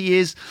great he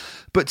is.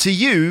 But for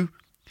you,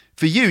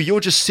 you're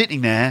just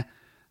sitting there,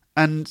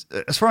 and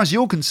as far as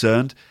you're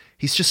concerned,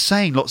 he's just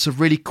saying lots of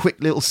really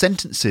quick little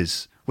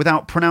sentences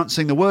without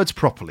pronouncing the words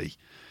properly.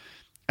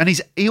 And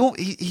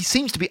he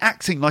seems to be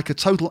acting like a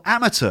total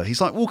amateur.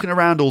 He's like walking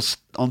around all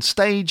on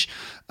stage,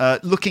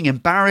 looking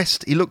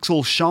embarrassed. He looks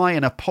all shy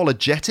and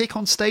apologetic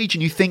on stage.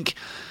 And you think,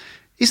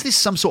 is this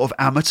some sort of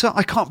amateur?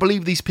 I can't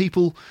believe these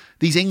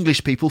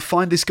English people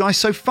find this guy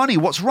so funny.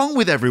 What's wrong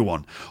with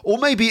everyone? Or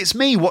maybe it's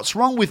me. What's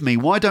wrong with me?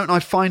 Why don't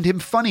I find him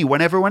funny when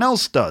everyone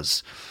else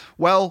does?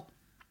 Well,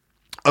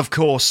 of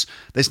course,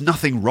 there's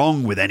nothing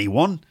wrong with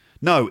anyone.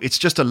 No, it's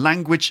just a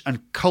language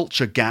and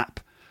culture gap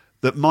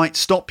that might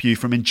stop you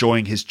from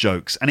enjoying his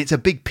jokes. And it's a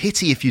big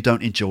pity if you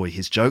don't enjoy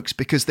his jokes,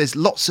 because there's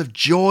lots of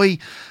joy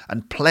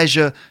and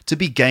pleasure to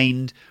be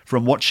gained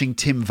from watching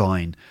Tim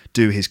Vine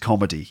do his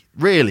comedy.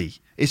 Really,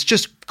 it's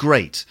just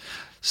great.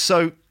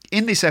 So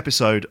in this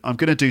episode, I'm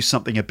going to do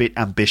something a bit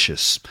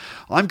ambitious.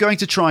 I'm going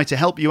to try to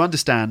help you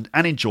understand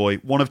and enjoy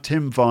one of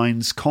Tim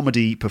Vine's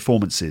comedy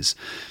performances.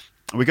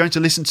 We're going to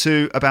listen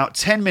to about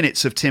 10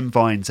 minutes of Tim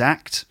Vine's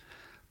act,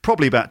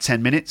 probably about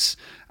 10 minutes,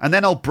 and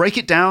then I'll break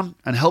it down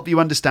and help you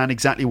understand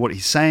exactly what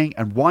he's saying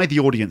and why the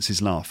audience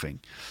is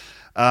laughing.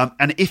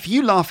 And if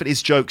you laugh at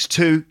his jokes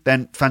too,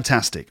 then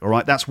fantastic. All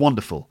right, that's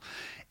wonderful.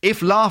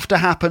 If laughter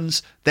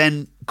happens,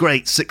 then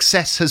great,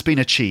 success has been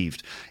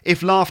achieved.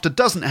 If laughter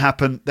doesn't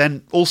happen,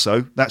 then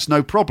also that's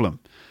no problem,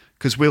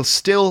 because we'll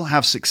still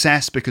have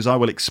success because I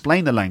will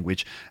explain the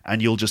language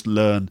and you'll just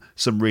learn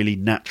some really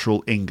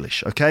natural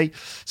English, okay?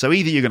 So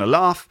either you're going to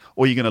laugh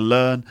or you're going to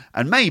learn,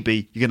 and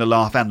maybe you're going to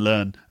laugh and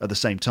learn at the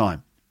same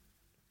time.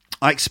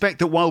 I expect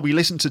that while we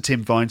listen to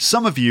Tim Vine,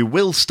 some of you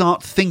will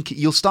start thinking,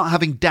 you'll start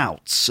having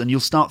doubts, and you'll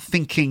start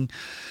thinking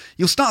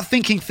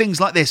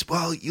things like this.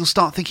 Well, you'll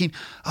start thinking,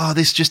 oh,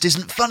 this just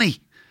isn't funny.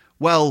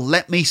 Well,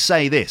 let me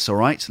say this, all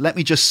right? Let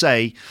me just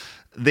say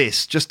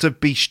this, just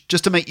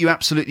to make you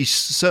absolutely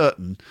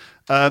certain.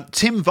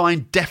 Tim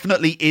Vine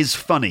definitely is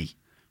funny,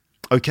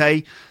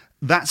 okay?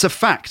 That's a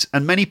fact,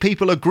 and many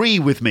people agree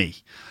with me.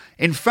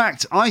 In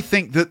fact, I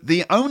think that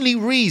the only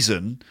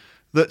reason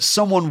that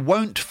someone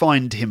won't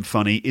find him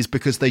funny is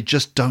because they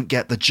just don't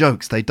get the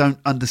jokes. They don't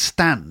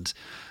understand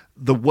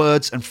the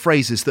words and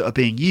phrases that are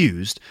being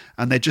used,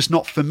 and they're just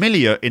not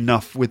familiar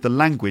enough with the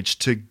language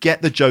to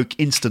get the joke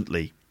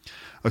instantly.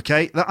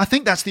 Okay? I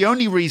think that's the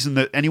only reason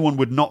that anyone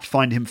would not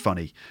find him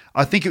funny.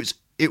 I think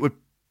it would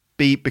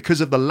be because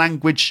of the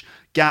language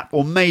gap,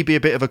 or maybe a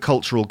bit of a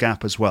cultural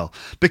gap as well.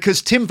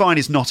 Because Tim Vine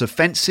is not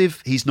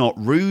offensive, he's not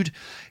rude,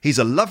 he's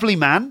a lovely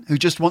man who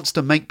just wants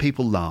to make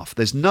people laugh.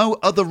 There's no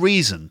other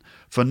reason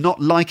for not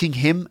liking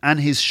him and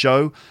his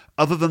show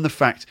other than the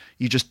fact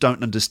you just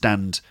don't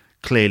understand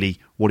clearly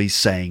what he's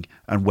saying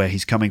and where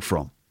he's coming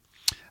from.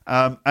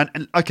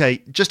 And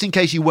okay, just in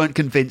case you weren't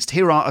convinced,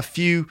 here are a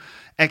few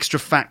extra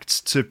facts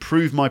to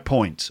prove my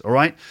point, all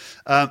right?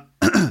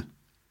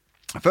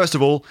 First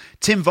of all,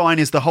 Tim Vine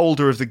is the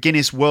holder of the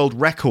Guinness World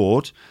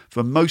Record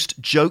for most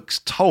jokes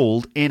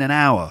told in an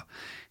hour.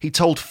 He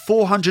told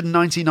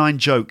 499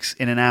 jokes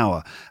in an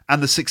hour,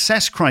 and the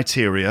success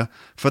criteria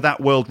for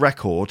that world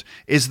record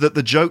is that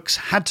the jokes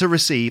had to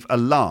receive a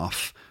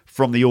laugh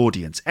from the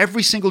audience.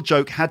 Every single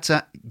joke had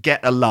to get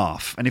a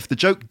laugh, and if the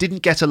joke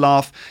didn't get a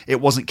laugh, it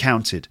wasn't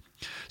counted.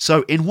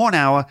 So in 1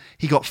 hour,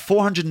 he got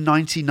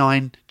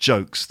 499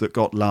 jokes that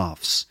got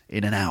laughs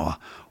in an hour.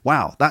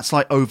 Wow, that's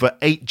like over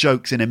 8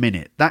 jokes in a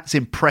minute. That's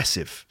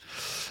impressive.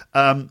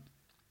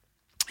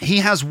 He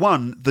has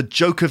won the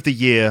Joke of the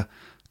Year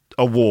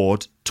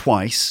award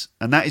twice,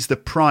 and that is the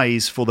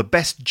prize for the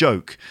best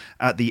joke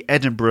at the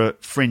Edinburgh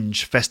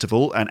Fringe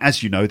Festival. And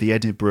as you know, the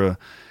Edinburgh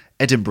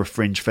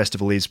Fringe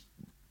Festival is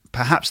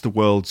perhaps the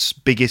world's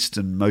biggest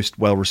and most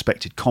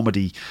well-respected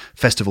comedy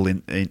festival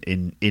in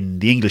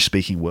the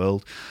English-speaking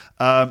world.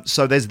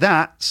 So there's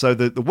that. So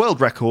the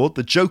world record,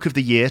 the Joke of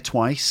the Year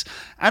twice,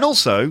 and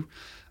also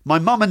my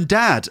mum and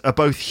dad are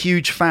both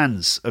huge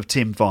fans of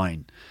Tim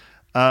Vine.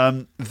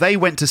 They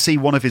went to see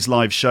one of his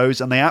live shows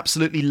and they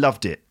absolutely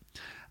loved it.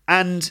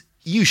 And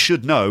you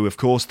should know, of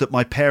course, that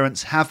my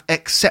parents have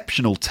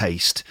exceptional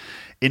taste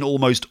in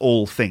almost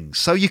all things.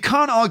 So you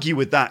can't argue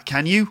with that,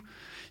 can you?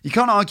 You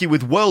can't argue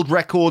with world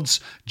records,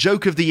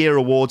 Joke of the Year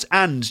awards,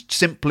 and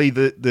simply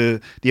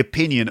the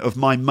opinion of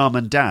my mum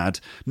and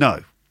dad.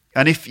 No.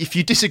 And if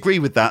you disagree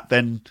with that,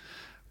 then,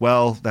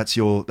 well, that's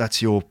your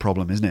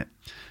problem, isn't it?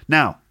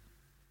 Now,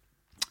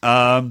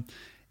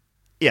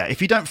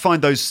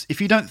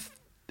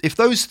 if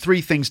those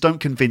 3 things don't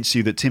convince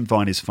you that Tim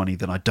Vine is funny,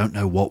 then I don't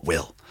know what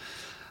will.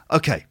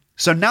 Okay,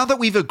 so now that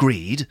we've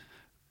agreed,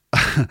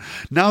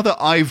 now that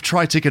I've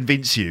tried to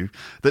convince you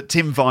that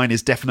Tim Vine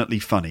is definitely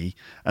funny,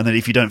 and that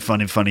if you don't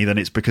find him funny, then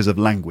it's because of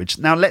language,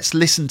 now let's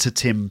listen to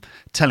Tim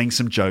telling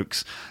some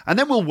jokes, and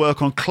then we'll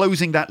work on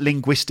closing that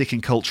linguistic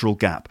and cultural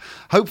gap.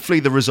 Hopefully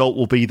the result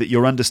will be that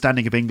your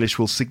understanding of English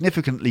will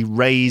significantly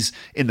raise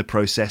in the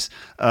process,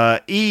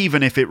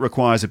 even if it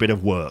requires a bit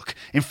of work.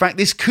 In fact,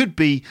 this could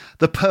be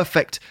the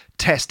perfect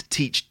test,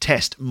 teach,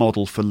 test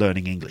model for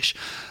learning English.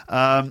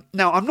 Now,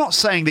 I'm not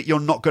saying that you're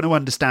not going to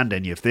understand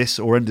any of this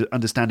or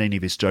understand any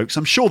of his jokes.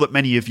 I'm sure that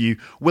many of you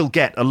will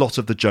get a lot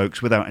of the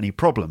jokes without any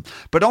problem.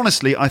 But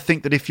honestly, I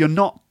think that if you're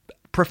not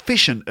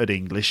proficient at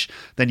English,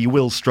 then you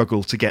will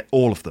struggle to get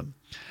all of them.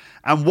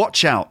 And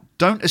watch out.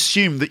 Don't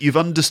assume that you've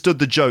understood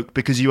the joke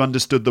because you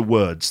understood the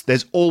words.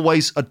 There's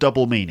always a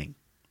double meaning.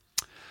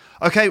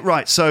 Okay,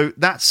 right. So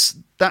that's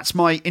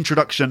my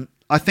introduction.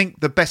 I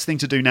think the best thing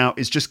to do now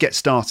is just get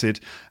started,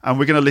 and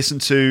we're going to listen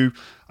to,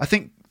 I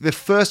think, the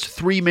first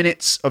 3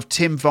 minutes of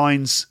Tim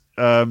Vine's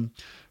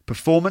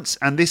performance,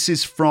 and this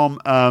is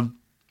from a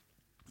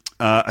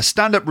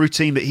stand-up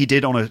routine that he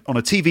did on a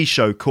TV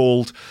show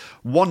called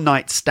One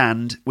Night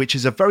Stand, which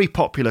is a very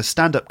popular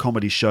stand-up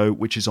comedy show,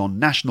 which is on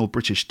national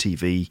British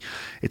TV.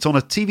 It's on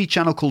a TV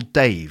channel called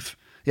Dave.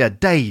 Yeah,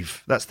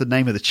 Dave. That's the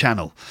name of the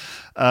channel.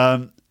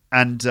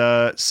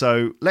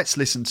 So let's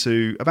listen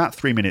to about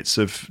 3 minutes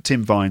of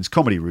Tim Vine's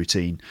comedy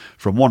routine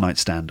from One Night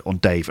Stand on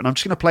Dave. And I'm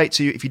just going to play it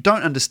to you. If you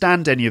don't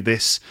understand any of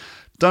this,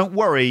 don't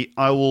worry.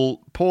 I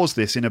will pause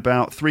this in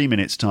about 3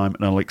 minutes' time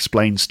and I'll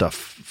explain stuff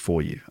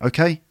for you.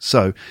 Okay?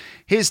 So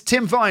here's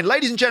Tim Vine.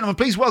 Ladies and gentlemen,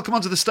 please welcome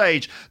onto the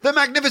stage the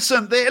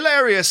magnificent, the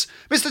hilarious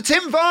Mr.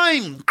 Tim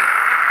Vine.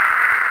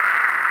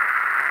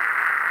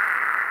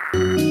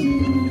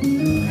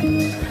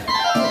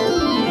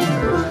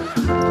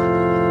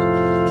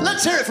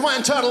 Let's hear it for my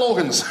internal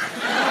organs. Now,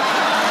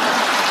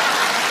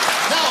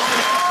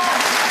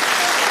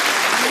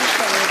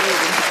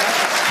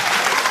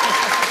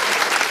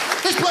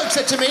 this bloke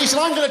said to me, he said,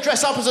 I'm going to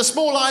dress up as a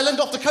small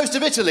island off the coast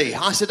of Italy.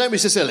 I said, don't be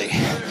so silly.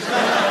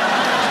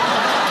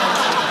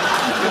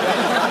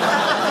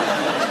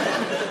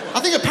 I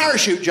think a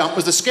parachute jump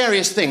was the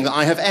scariest thing that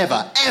I have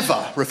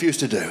ever refused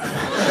to do.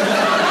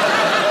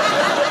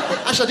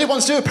 Actually, I did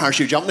once do a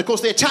parachute jump, and of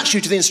course they attach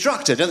you to the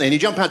instructor, don't they? And you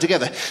jump out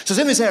together. So I was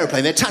in this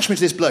aeroplane, they attached me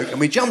to this bloke, and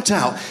we jumped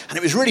out, and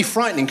it was really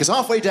frightening, because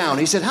halfway down,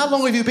 he said, how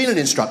long have you been an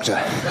instructor?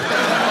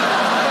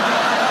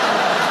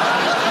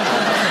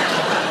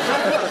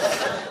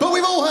 But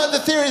we've all heard the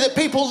theory that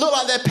people look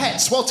like their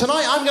pets. Well,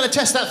 tonight I'm going to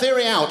test that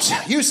theory out.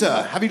 You,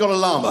 sir, have you got a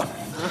llama?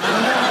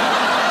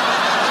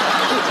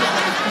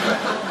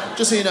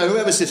 Just so you know,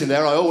 whoever's sitting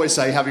there, I always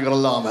say, have you got a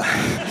llama?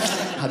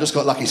 I just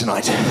got lucky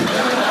tonight.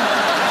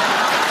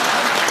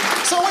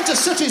 So I went to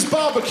Sooty's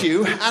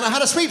Barbecue and I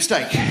had a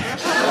sweepstake. And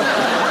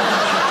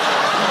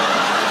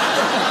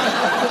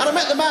I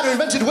met the man who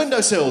invented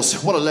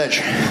windowsills. What a ledge.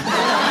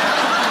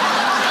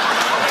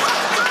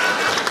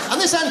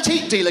 And this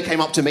antique dealer came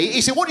up to me.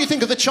 He said, what do you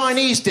think of the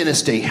Chinese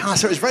dynasty? I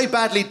said, it was very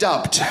badly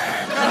dubbed.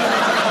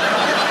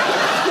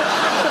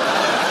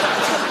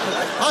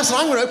 I said,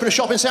 I'm going to open a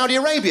shop in Saudi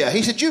Arabia.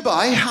 He said,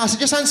 Dubai? I said,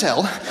 yes, and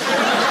sell.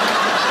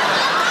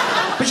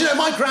 But you know,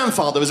 my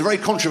grandfather was a very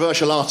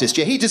controversial artist.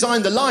 Yeah, he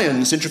designed the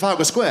lions in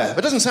Trafalgar Square.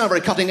 It doesn't sound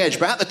very cutting edge,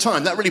 but at the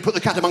time, that really put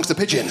the cat amongst the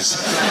pigeons. So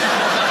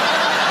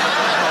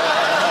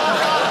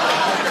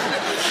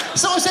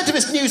I said to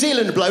this New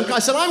Zealand bloke, I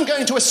said, I'm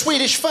going to a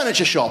Swedish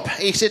furniture shop.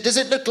 He said, does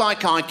it look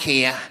like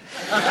IKEA?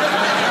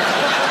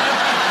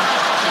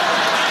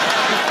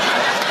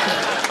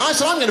 I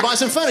said, I'm going to buy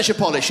some furniture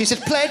polish. He said,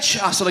 pledge?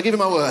 I said, I'll give you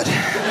my word.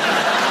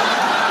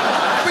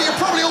 But you're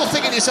probably all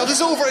thinking to yourself, this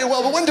is all very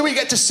well, but when do we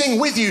get to sing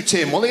with you,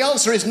 Tim? Well, the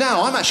answer is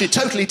now. I'm actually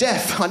totally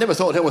deaf. I never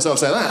thought I'd hear myself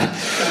say that.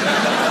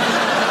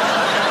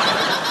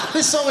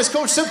 This song is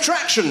called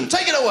Subtraction.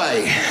 Take it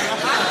away.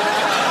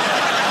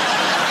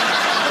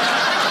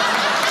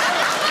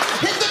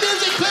 Hit the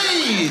music,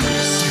 please.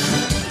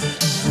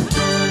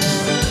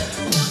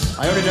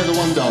 I only know the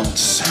one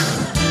dance.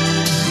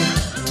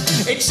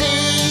 It's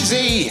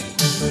easy.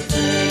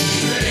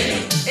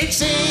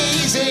 It's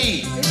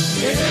easy.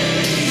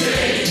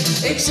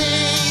 It's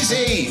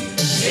easy.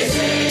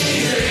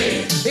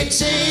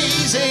 It's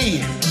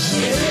easy.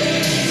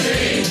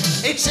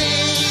 It's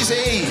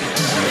easy.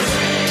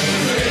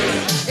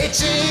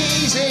 It's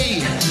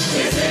easy.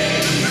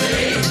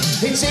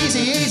 It's easy,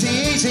 easy,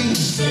 easy.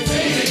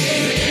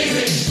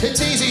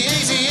 It's easy,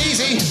 easy,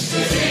 easy.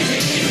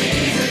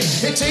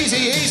 It's easy,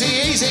 easy,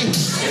 easy.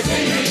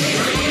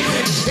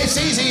 It's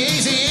easy,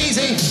 easy,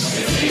 easy.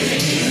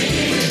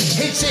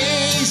 It's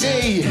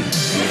easy.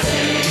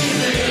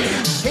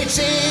 It's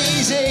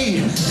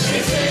easy.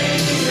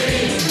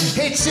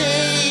 It's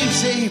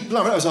easy.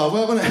 Blimey, that was hard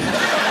work, wasn't it?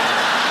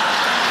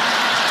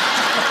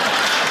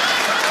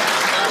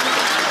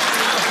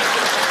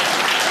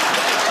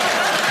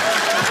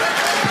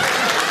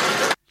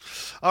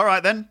 All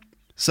right, then.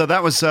 So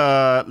that was,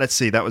 let's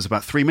see, that was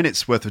about 3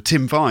 minutes worth of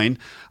Tim Vine.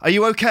 Are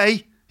you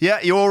okay? Yeah,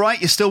 you all right?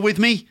 You're still with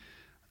me?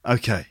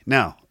 Okay,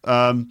 now,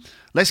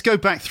 let's go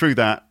back through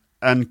that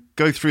and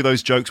go through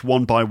those jokes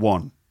one by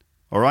one.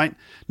 All right?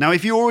 Now,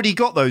 if you already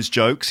got those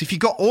jokes, if you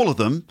got all of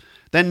them,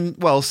 then,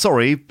 well,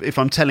 sorry, if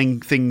I'm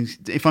telling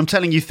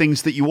you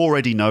things that you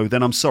already know,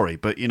 then I'm sorry.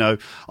 But, you know,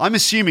 I'm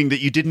assuming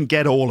that you didn't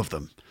get all of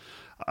them.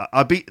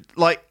 I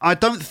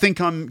don't think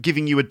I'm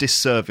giving you a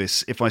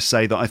disservice if I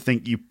say that I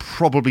think you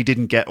probably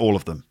didn't get all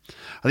of them.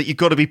 I think you've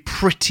got to be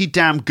pretty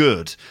damn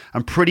good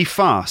and pretty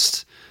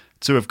fast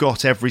to have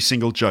got every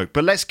single joke.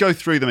 But let's go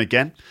through them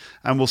again,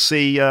 and we'll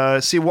see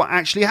what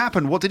actually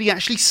happened. What did he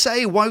actually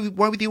say? Why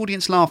were the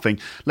audience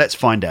laughing? Let's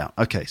find out.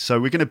 Okay, so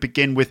we're going to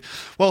begin with,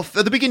 well,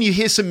 at the beginning you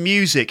hear some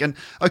music, and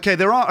okay,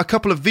 there are a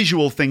couple of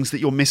visual things that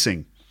you're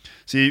missing.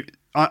 So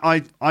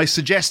I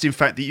suggest, in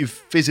fact, that you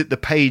visit the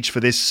page for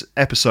this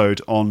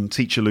episode on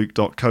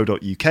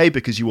teacherluke.co.uk,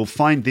 because you will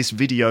find this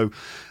video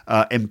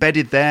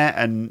embedded there,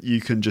 and you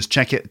can just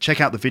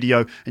check out the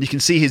video, and you can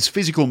see his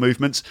physical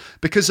movements,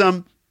 because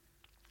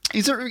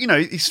he's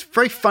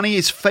very funny.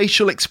 His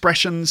facial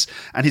expressions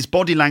and his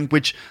body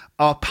language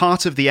are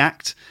part of the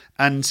act,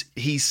 and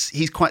he's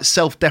quite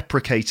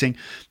self-deprecating.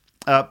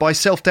 By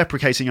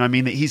self-deprecating, I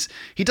mean that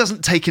he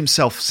doesn't take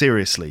himself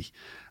seriously.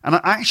 And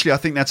I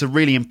think that's a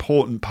really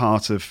important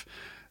part of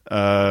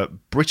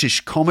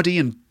British comedy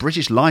and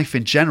British life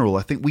in general.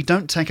 I think we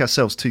don't take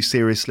ourselves too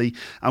seriously,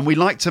 and we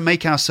like to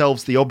make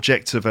ourselves the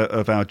object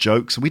of our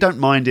jokes. We don't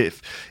mind if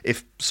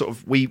sort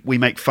of we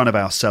make fun of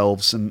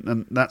ourselves,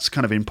 and that's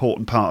kind of an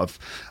important part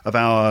of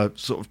our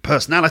sort of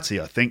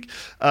personality, I think.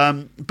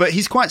 But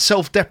he's quite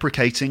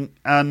self-deprecating,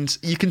 and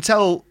you can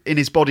tell in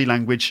his body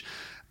language.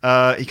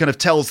 He kind of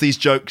tells these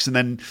jokes, and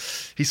then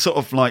he sort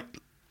of like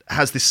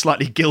has this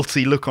slightly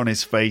guilty look on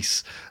his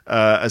face,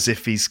 as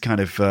if he's kind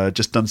of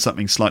just done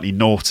something slightly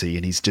naughty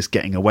and he's just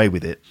getting away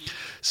with it.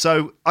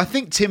 So I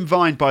think Tim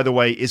Vine, by the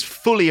way, is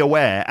fully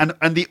aware,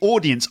 and the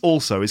audience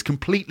also is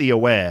completely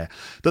aware,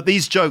 that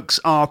these jokes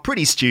are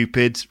pretty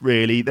stupid,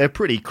 really. They're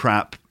pretty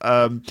crap.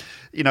 They're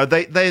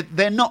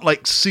not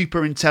like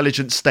super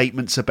intelligent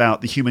statements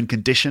about the human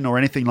condition or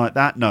anything like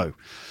that, no.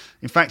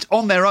 In fact,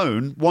 on their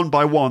own, one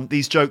by one,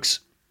 these jokes,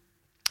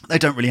 they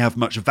don't really have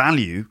much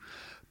value.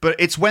 But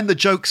it's when the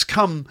jokes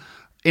come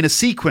in a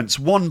sequence,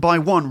 one by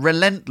one,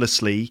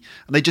 relentlessly,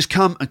 and they just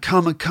come and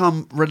come and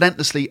come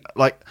relentlessly,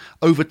 like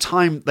over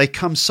time, they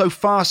come so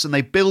fast and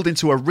they build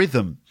into a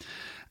rhythm.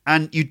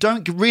 And you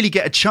don't really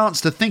get a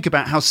chance to think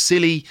about how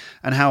silly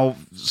and how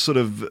sort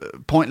of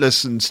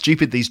pointless and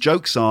stupid these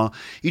jokes are.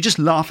 You just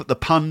laugh at the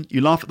pun, you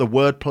laugh at the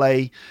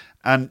wordplay,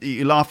 and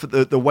you laugh at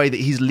the way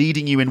that he's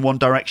leading you in one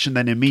direction,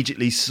 then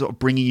immediately sort of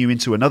bringing you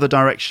into another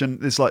direction.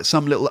 There's like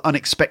some little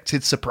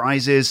unexpected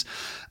surprises.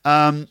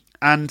 And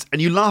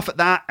you laugh at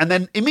that, and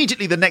then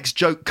immediately the next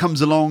joke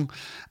comes along,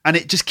 and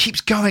it just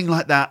keeps going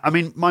like that. I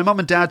mean, my mum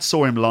and dad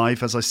saw him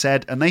live, as I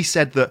said, and they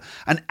said that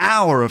an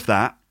hour of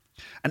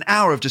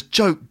just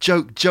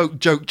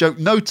joke,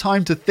 no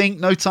time to think,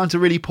 no time to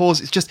really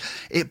pause.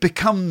 It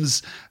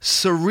becomes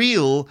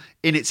surreal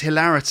in its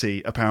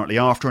hilarity, apparently,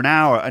 after an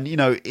hour. And,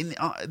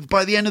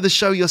 by the end of the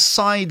show, your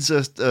sides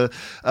are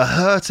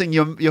hurting,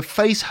 your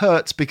face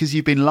hurts because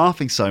you've been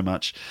laughing so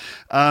much.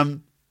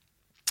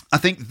 I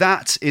think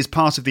that is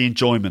part of the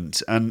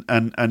enjoyment.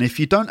 And if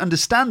you don't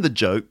understand the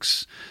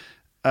jokes,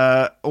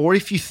 or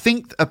if you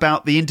think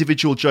about the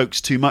individual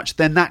jokes too much,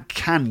 then that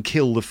can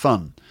kill the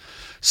fun.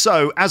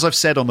 So, as I've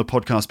said on the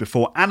podcast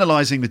before,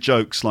 analysing the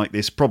jokes like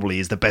this probably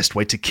is the best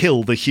way to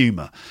kill the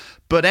humour.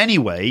 But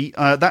anyway,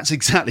 that's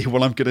exactly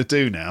what I'm going to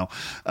do now.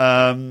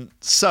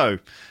 So,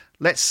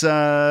 let's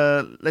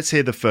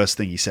hear the first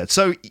thing he said.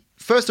 So,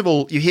 first of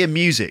all, you hear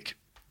music,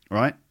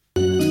 right?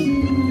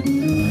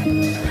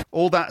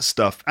 All that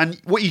stuff. And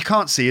what you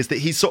can't see is that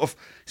he sort of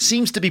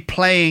seems to be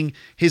playing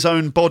his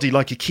own body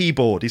like a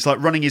keyboard. He's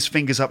like running his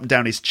fingers up and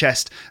down his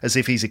chest as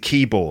if he's a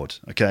keyboard,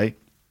 okay?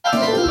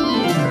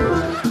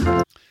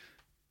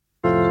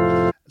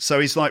 So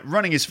he's like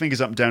running his fingers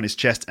up and down his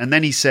chest, and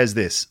then he says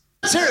this.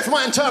 Let's hear it for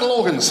my internal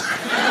organs.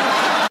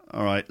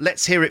 All right,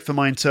 let's hear it for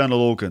my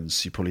internal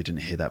organs. You probably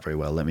didn't hear that very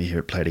well. Let me hear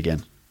it played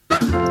again.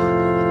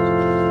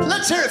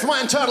 Let's hear it for my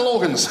internal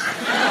organs.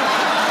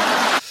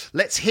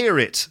 Let's hear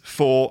it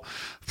for...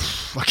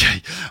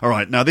 Okay, all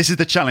right. Now, this is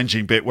the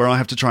challenging bit where I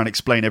have to try and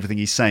explain everything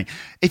he's saying.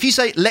 If you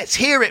say, let's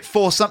hear it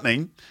for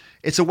something,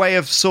 it's a way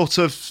of sort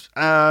of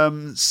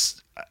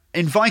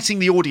inviting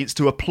the audience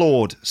to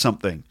applaud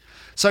something.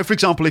 So, for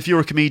example, if you're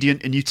a comedian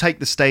and you take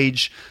the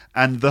stage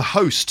and the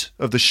host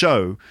of the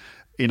show,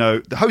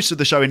 the host of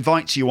the show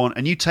invites you on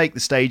and you take the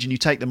stage and you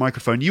take the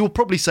microphone, you will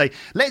probably say,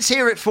 let's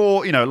hear it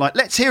for,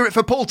 let's hear it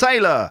for Paul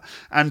Taylor.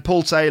 And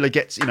Paul Taylor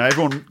gets,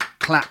 everyone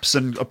claps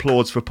and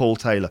applauds for Paul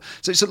Taylor.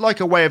 So it's like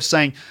a way of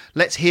saying,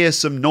 let's hear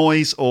some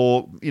noise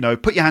or,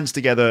 put your hands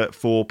together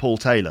for Paul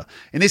Taylor.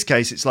 In this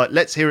case, it's like,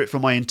 let's hear it for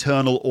my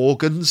internal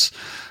organs.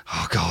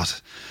 Oh, God.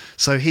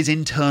 So his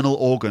internal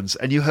organs,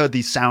 and you heard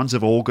these sounds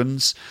of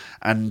organs,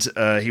 and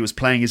he was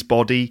playing his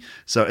body,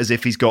 so as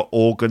if he's got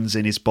organs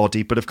in his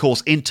body, but of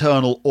course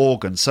internal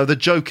organs. So the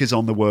joke is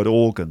on the word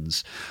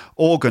organs.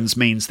 Organs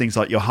means things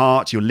like your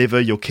heart, your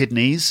liver, your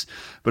kidneys,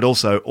 but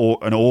also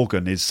an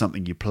organ is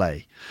something you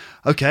play.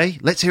 Okay,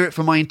 let's hear it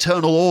for my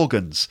internal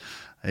organs.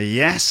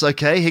 Yes,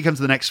 okay, here comes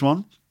the next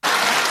one.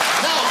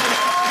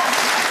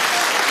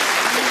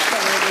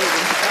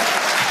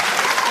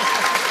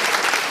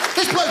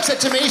 Said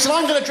to me, he said,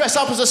 I'm going to dress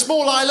up as a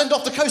small island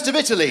off the coast of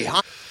Italy.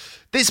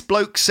 This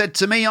bloke said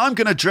to me, I'm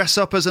going to dress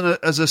up as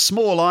a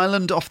small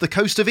island off the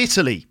coast of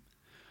Italy.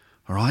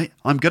 All right,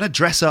 I'm going to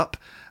dress up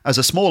as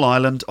a small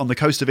island on the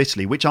coast of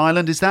Italy. Which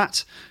island is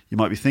that? You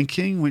might be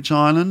thinking, which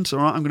island? All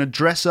right, I'm going to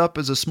dress up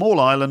as a small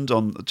island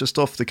just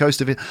off the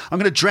coast of Italy. I'm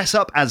going to dress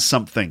up as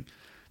something.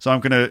 So I'm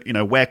going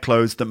to, wear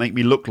clothes that make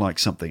me look like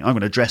something. I'm going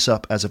to dress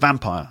up as a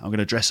vampire. I'm going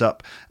to dress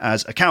up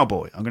as a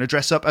cowboy. I'm going to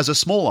dress up as a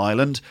small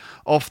island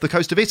off the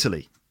coast of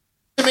Italy.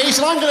 He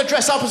said, I'm going to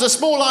dress up as a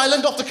small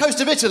island off the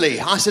coast of Italy.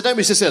 I said, don't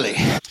be so silly.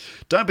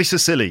 Don't be so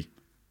silly.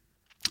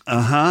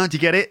 Do you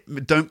get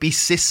it? Don't be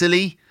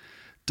Sicily.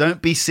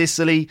 Don't be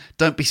Sicily.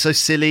 Don't be so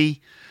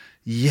silly.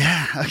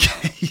 Yeah,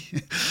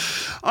 okay.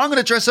 I'm going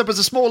to dress up as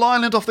a small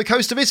island off the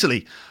coast of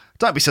Italy.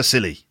 Don't be so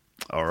silly.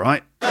 All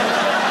right.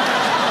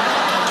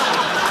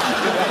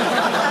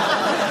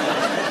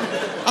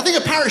 I think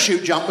a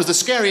parachute jump was the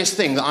scariest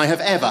thing that I have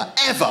ever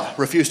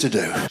refused to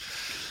do.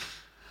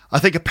 I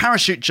think a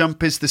parachute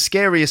jump is the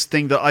scariest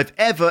thing that I've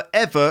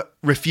ever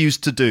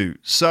refused to do.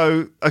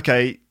 So,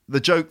 okay, the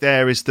joke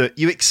there is that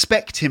you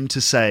expect him to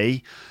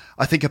say,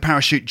 I think a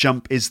parachute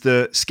jump is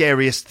the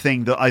scariest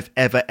thing that I've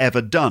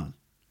ever done,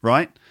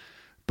 right?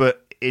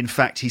 But in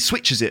fact, he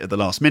switches it at the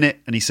last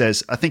minute and he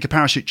says, I think a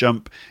parachute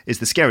jump is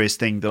the scariest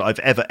thing that I've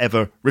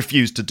ever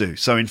refused to do.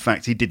 So, in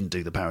fact, he didn't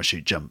do the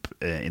parachute jump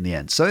in the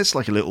end. So it's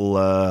like a little,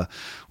 what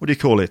do you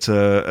call it?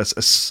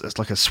 It's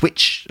like a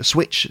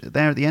switch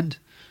there at the end.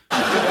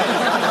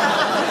 I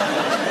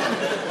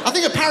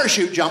think a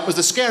parachute jump was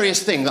the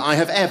scariest thing that I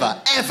have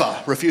ever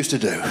refused to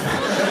do.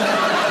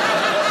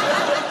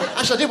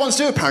 Actually, I did once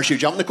do a parachute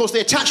jump, and of course they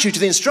attach you to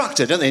the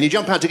instructor, don't they? And you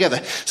jump out together.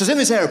 So I was in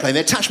this aeroplane,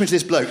 they attached me to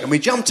this bloke, and we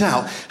jumped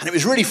out, and it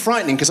was really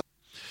frightening because...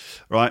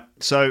 Right,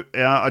 so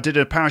I did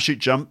a parachute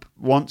jump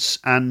once,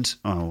 and...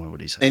 Oh, what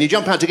did he say? And you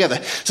jump out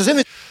together. So I was in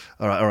this...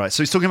 All right.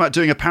 So he's talking about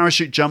doing a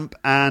parachute jump,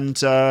 and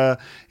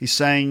he's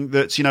saying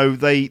that,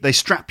 they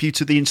strap you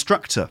to the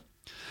instructor.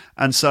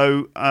 And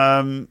so,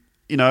 I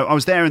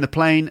was there in the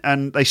plane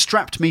and they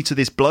strapped me to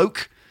this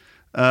bloke,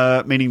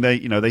 meaning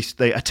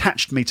they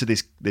attached me to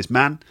this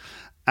man.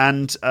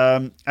 And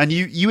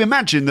you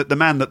imagine that the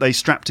man that they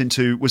strapped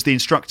into was the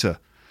instructor.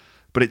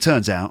 But it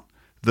turns out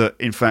that,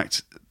 in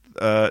fact,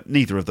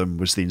 neither of them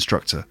was the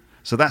instructor.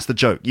 So that's the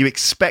joke. You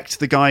expect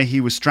the guy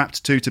he was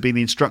strapped to be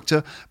the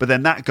instructor, but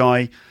then that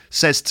guy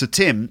says to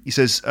Tim, he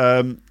says,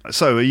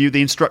 so are you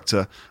the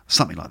instructor?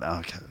 Something like that.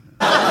 Okay.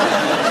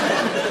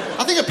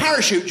 I think a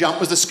parachute jump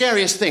was the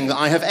scariest thing that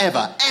I have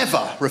ever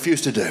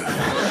refused to do.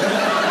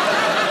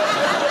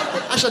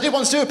 Actually, I did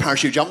once do a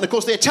parachute jump, and of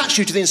course they attach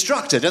you to the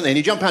instructor, don't they? And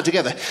you jump out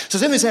together. So I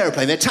was in this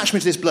aeroplane, they attached me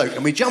to this bloke,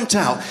 and we jumped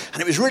out,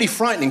 and it was really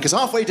frightening, because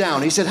halfway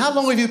down, he said, how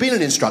long have you been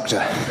an instructor?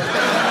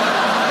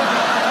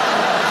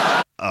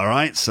 All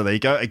right, so there you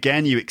go.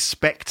 Again, you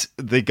expect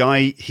the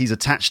guy he's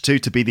attached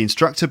to be the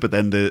instructor, but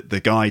then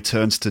the guy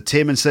turns to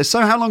Tim and says,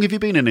 so how long have you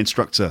been an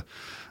instructor?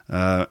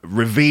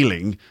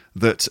 revealing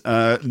that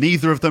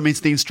neither of them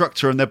is the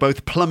instructor and they're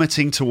both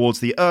plummeting towards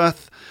the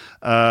earth.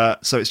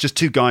 So it's just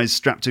two guys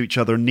strapped to each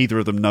other and neither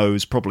of them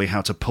knows probably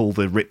how to pull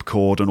the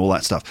ripcord and all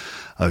that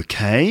stuff.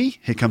 Okay,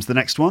 here comes the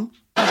next one.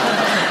 But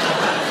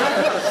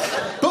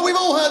we've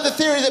all heard the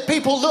theory that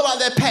people look like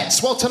their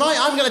pets. Well, tonight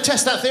I'm going to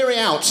test that theory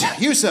out.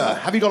 You, sir,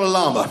 have you got a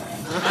llama?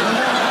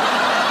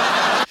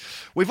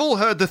 We've all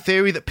heard the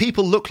theory that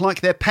people look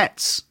like their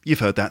pets. You've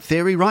heard that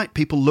theory, right?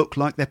 People look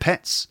like their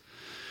pets.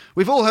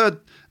 We've all heard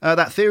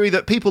that theory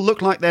that people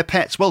look like their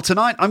pets. Well,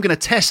 tonight I'm going to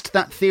test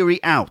that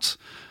theory out.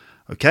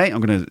 Okay,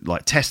 I'm going to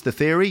test the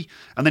theory.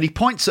 And then he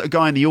points at a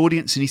guy in the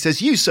audience and he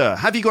says, you, sir,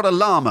 have you got a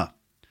llama?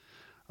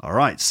 All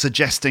right,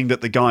 suggesting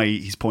that the guy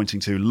he's pointing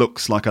to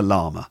looks like a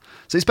llama.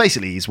 So it's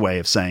basically his way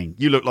of saying,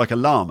 you look like a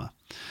llama.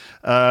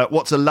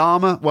 What's a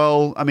llama?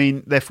 Well, I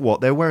mean, they're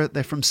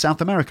from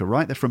South America,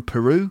 right? They're from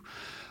Peru.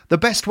 The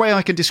best way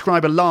I can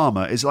describe a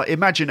llama is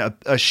imagine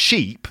a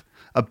sheep,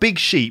 a big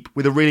sheep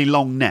with a really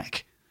long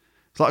neck.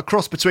 It's like a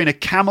cross between a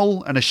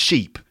camel and a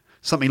sheep,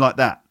 something like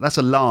that. That's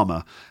a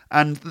llama.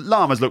 And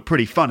llamas look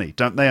pretty funny,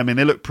 don't they? I mean,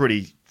 they look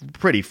pretty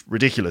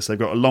ridiculous. They've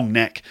got a long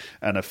neck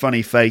and a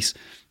funny face.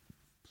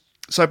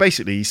 So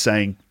basically he's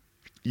saying,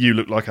 you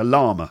look like a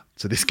llama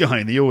to this guy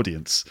in the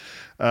audience.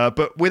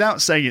 But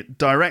without saying it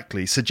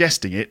directly,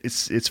 suggesting it,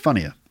 it's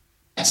funnier.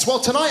 Yes, well,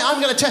 tonight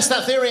I'm going to test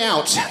that theory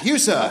out. You,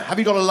 sir, have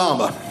you got a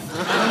llama?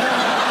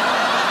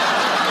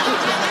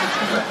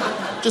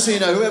 Just so you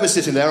know, whoever's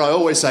sitting there, I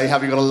always say,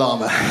 have you got a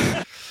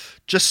llama?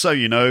 Just so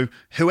you know,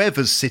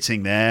 whoever's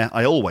sitting there,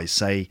 I always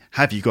say,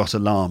 have you got a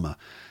llama?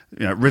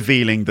 You know,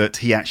 revealing that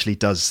he actually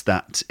does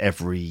that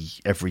every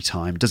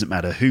time. It doesn't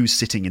matter who's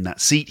sitting in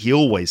that seat. He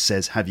always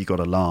says, have you got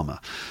a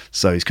llama?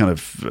 So he's kind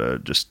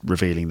of just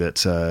revealing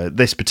that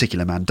this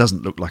particular man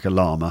doesn't look like a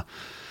llama.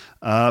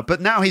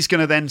 But now he's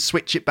going to then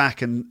switch it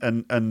back and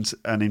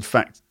in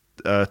fact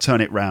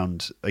turn it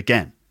round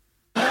again.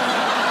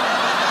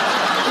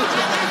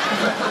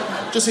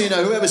 Just so you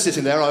know, whoever's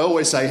sitting there, I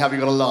always say, have you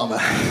got a llama?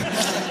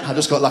 I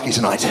just got lucky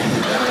tonight.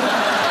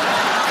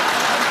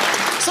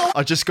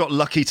 I just got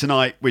lucky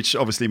tonight, which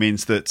obviously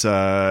means that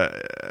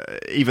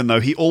even though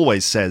he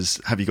always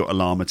says, have you got a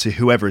llama, to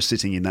whoever is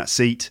sitting in that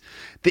seat,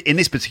 in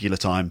this particular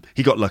time,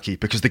 he got lucky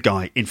because the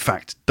guy, in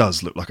fact,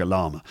 does look like a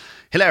llama.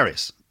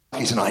 Hilarious.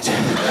 Tonight.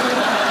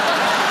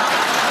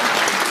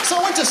 So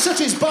I went to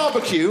Sooty's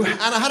barbecue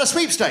and I had a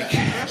sweepstake.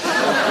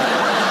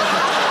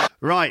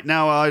 Right,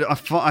 now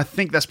I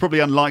think that's probably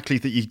unlikely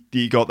that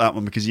you got that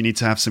one because you need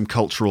to have some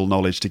cultural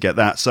knowledge to get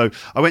that. So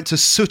I went to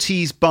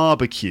Sooty's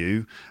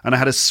barbecue and I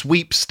had a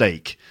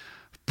sweepstake.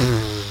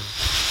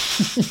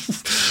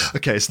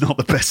 Okay, it's not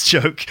the best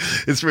joke.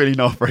 It's really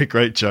not a very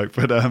great joke.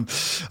 But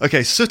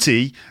okay,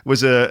 Sooty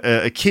was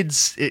a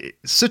kids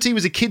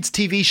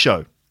TV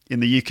show in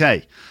the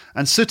UK,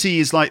 and Sooty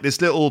is like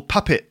this little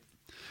puppet.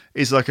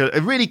 Is like a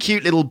really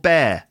cute little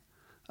bear.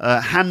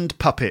 Hand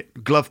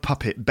puppet, glove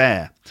puppet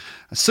bear.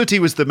 Sooty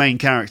was the main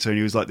character and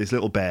he was like this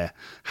little bear,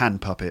 hand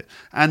puppet.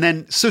 And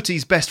then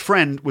Sooty's best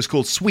friend was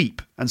called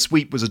Sweep, and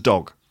Sweep was a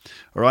dog.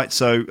 All right,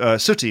 so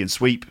Sooty and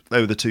Sweep, they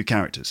were the two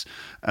characters.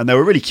 And they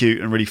were really cute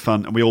and really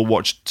fun, and we all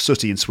watched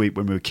Sooty and Sweep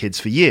when we were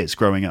kids for years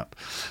growing up.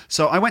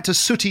 So I went to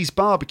Sooty's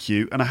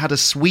barbecue and I had a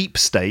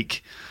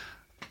sweepstake.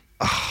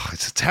 Oh,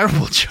 it's a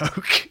terrible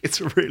joke.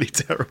 It's a really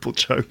terrible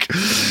joke.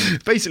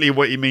 Basically,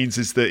 what he means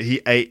is that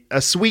he ate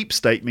a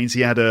sweepstake. Means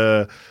he had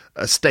a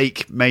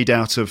steak made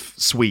out of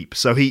sweep.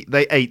 So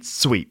they ate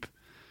sweep.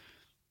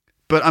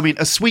 But I mean,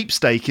 a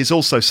sweepstake is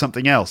also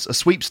something else. A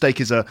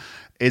sweepstake is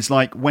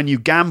like when you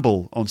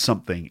gamble on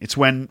something. It's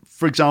when,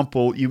 for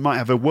example, you might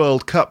have a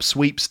World Cup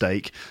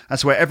sweepstake.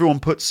 That's where everyone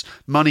puts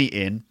money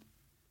in.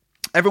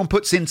 Everyone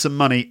puts in some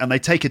money and they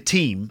take a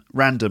team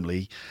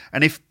randomly.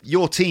 And if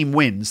your team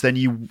wins, then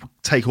you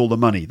take all the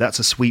money. That's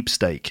a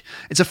sweepstake.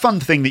 It's a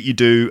fun thing that you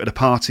do at a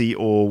party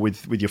or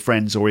with your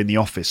friends or in the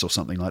office or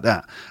something like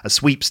that. A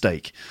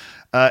sweepstake.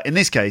 In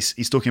this case,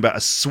 he's talking about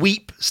a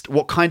sweep.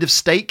 What kind of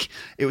steak?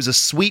 It was a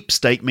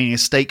sweepstake, meaning a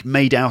steak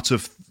made out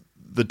of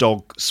the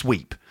dog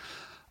Sweep.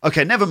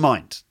 Okay, never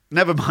mind.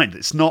 Never mind.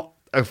 It's not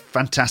a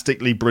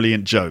fantastically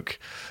brilliant joke.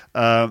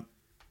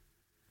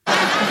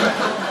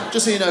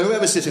 Just so you know,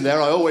 whoever's sitting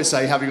there, I always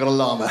say, have you got a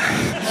llama?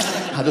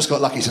 I just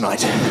got lucky tonight.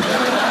 So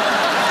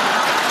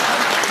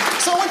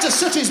I went to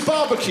Sooty's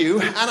barbecue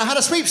and I had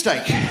a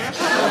sweepstake.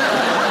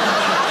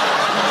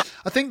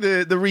 I think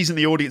the reason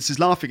the audience is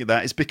laughing at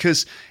that is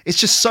because it's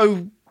just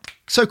so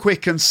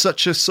quick and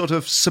such a sort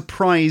of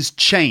surprise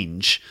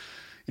change.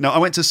 You know, I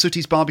went to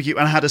Sooty's barbecue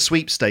and I had a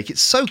sweepstake.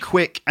 It's so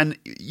quick and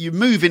you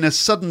move in a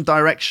sudden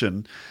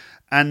direction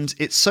and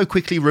it's so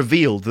quickly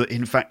revealed that,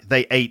 in fact,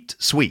 they ate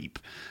sweep.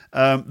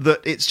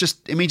 That it's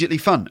just immediately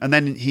fun. And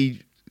then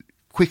he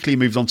quickly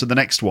moves on to the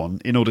next one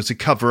in order to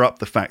cover up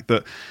the fact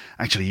that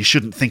actually you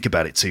shouldn't think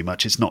about it too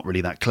much. It's not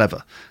really that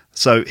clever.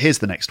 So here's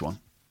the next one.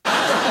 And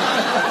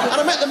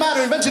I met the man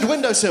who invented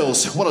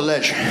windowsills. What a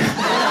ledge.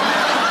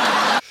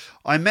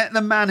 I met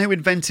the man who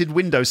invented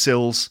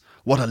windowsills.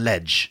 What a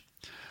ledge.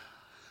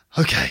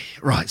 Okay,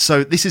 right.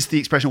 So this is the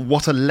expression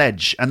 "what a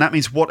ledge," and that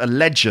means "what a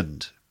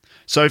legend."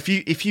 So if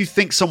you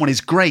think someone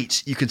is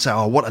great, you can say,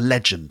 "Oh, what a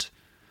legend."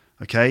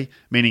 Okay,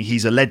 meaning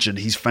he's a legend.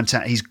 He's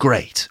fantastic. He's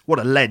great. What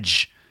a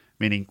ledge,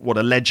 meaning what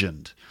a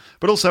legend.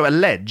 But also a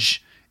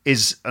ledge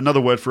is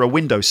another word for a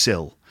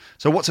windowsill.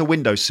 So what's a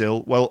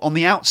windowsill? Well, on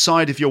the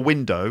outside of your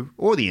window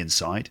or the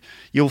inside,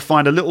 you'll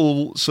find a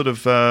little sort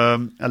of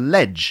a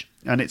ledge,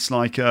 and it's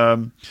like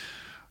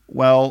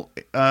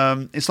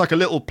it's like a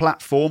little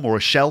platform or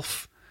a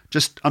shelf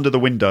just under the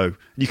window.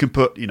 You can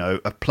put,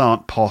 a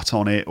plant pot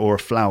on it or a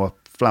flower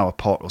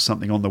pot or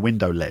something on the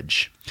window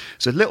ledge.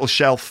 So a little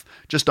shelf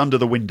just under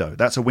the window.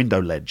 That's a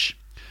window ledge.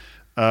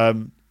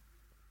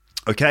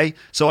 Okay,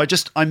 so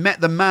I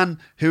met the man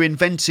who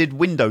invented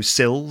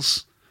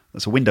windowsills.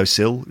 That's a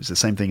windowsill. It's the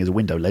same thing as a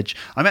window ledge.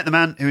 I met the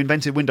man who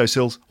invented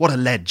windowsills. What a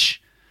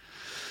ledge.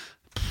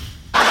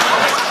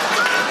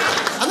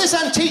 And this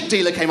antique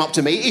dealer came up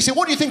to me. He said,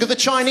 "What do you think of the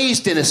Chinese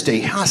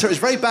dynasty?" I said, "It was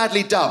very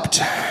badly dubbed."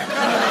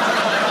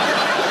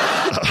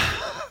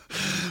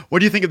 What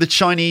do you think of the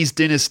Chinese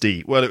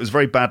dynasty? Well, it was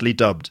very badly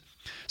dubbed.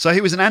 So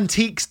he was an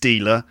antiques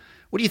dealer.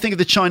 What do you think of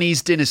the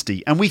Chinese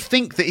dynasty? And we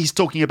think that he's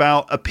talking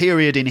about a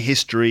period in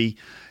history,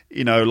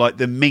 like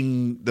the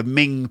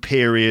Ming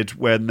period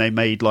when they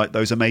made like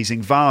those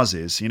amazing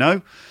vases,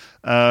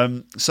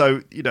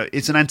 So,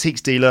 it's an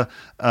antiques dealer.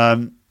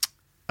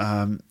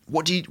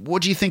 What do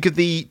you think of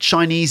the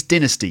Chinese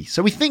dynasty?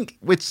 So we think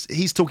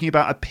he's talking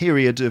about a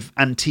period of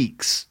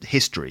antiques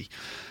history.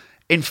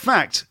 In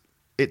fact,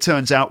 it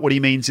turns out what he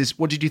means is,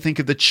 what did you think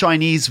of the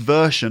Chinese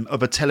version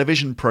of a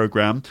television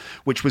program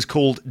which was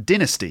called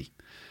Dynasty?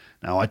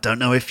 Now, I don't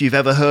know if you've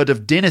ever heard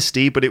of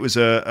Dynasty, but it was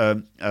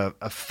a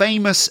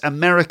famous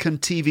American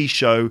TV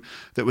show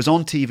that was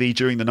on TV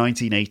during the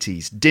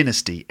 1980s.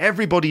 Dynasty.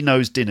 Everybody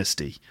knows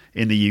Dynasty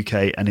in the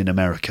UK and in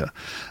America.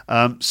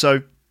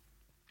 So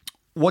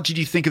what did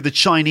you think of the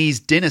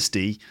Chinese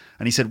dynasty?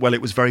 And he said, well,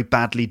 it was very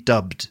badly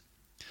dubbed.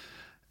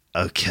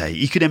 Okay,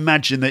 you could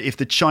imagine that if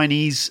the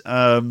Chinese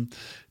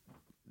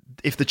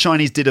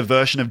did a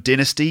version of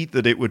Dynasty,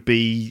 that it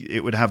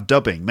would have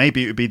dubbing.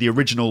 Maybe it would be the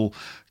original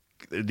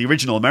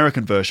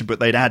American version, but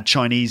they'd add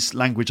Chinese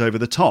language over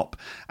the top.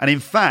 And in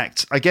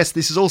fact, I guess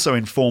this is also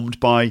informed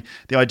by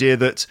the idea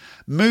that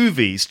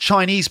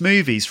Chinese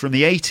movies from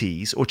the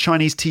 80s, or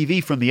Chinese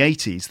TV from the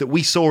 80s that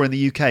we saw in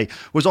the UK,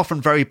 was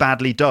often very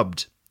badly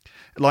dubbed.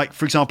 Like,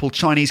 for example,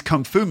 Chinese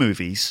kung fu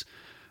movies.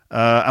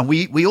 And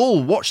we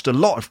all watched a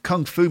lot of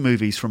kung fu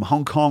movies from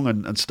Hong Kong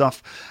and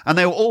stuff, and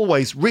they were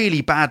always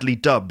really badly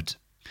dubbed.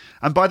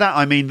 And by that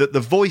I mean that the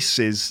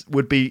voices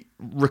would be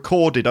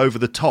recorded over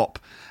the top,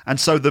 and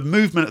so the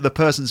movement of the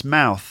person's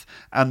mouth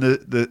and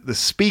the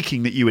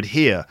speaking that you would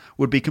hear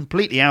would be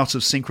completely out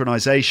of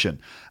synchronization,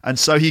 and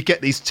so you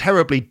get these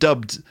terribly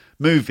dubbed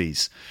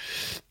movies.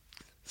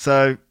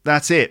 So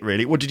that's it,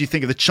 really. What did you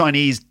think of the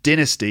Chinese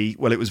dynasty?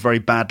 Well, it was very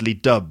badly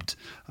dubbed.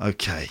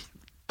 Okay.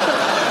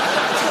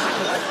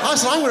 I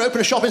said, I'm going to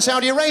open a shop in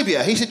Saudi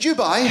Arabia. He said,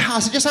 Dubai. I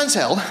said, just and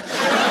sell.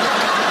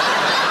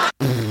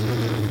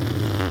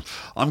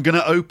 I'm going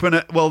to open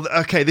it. Well,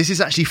 okay, this is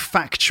actually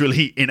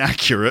factually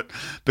inaccurate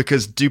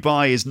because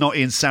Dubai is not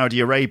in Saudi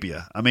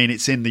Arabia. I mean,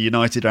 it's in the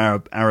United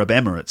Arab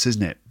Emirates,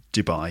 isn't it?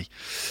 Dubai.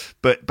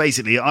 But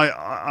basically,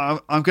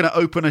 I'm going to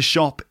open a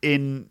shop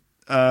in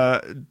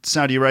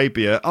Saudi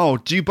Arabia. Oh,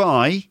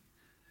 Dubai,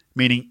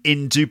 meaning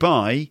in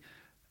Dubai.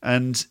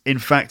 And in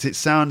fact, it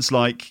sounds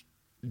like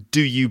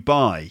do you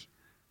buy?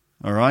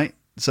 All right.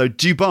 So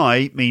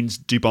Dubai means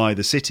Dubai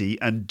the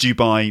city, and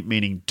Dubai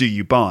meaning do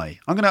you buy.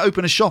 I'm going to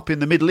open a shop in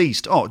the Middle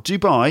East. Oh,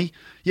 Dubai.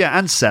 Yeah,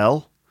 and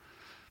sell.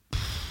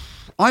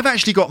 I've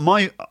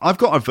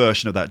got a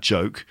version of that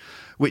joke,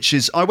 which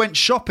is I went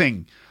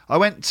shopping. I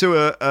went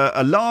to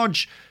a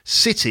large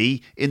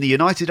city in the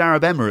United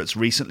Arab Emirates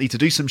recently to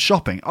do some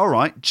shopping. All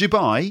right,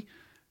 Dubai.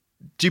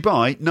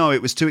 No,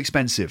 it was too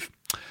expensive.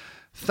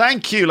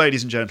 Thank you,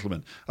 ladies and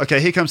gentlemen. Okay,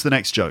 here comes the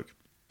next joke.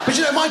 But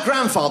my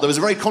grandfather was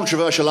a very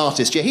controversial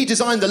artist. Yeah, he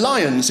designed the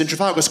lions in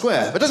Trafalgar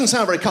Square. It doesn't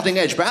sound very cutting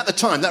edge, but at the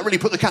time, that really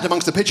put the cat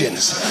amongst the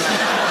pigeons.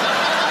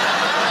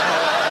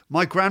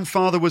 My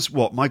grandfather was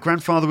what? My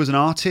grandfather was an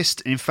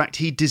artist. In fact,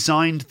 he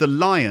designed the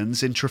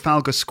lions in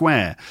Trafalgar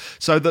Square.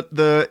 So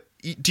that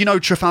do you know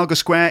Trafalgar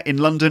Square in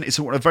London? It's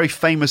a very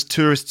famous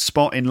tourist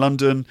spot in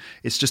London.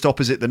 It's just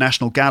opposite the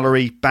National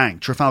Gallery. Bang,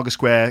 Trafalgar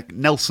Square,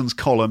 Nelson's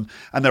Column,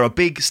 and there are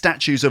big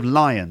statues of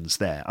lions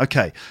there.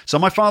 Okay, so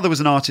my father was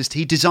an artist.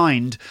 He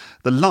designed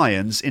the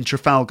lions in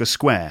Trafalgar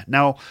Square.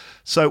 Now,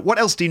 so what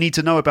else do you need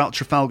to know about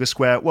Trafalgar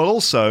Square? Well,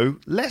 also,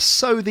 less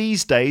so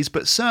these days,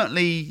 but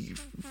certainly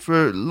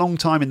for a long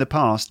time in the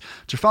past,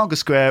 Trafalgar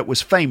Square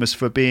was famous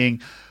for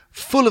being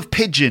full of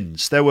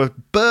pigeons. There were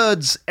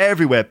birds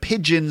everywhere.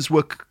 Pigeons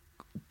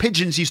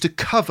used to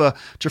cover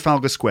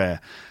Trafalgar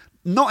Square.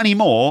 Not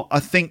anymore. I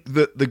think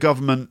that the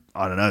government,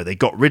 I don't know, they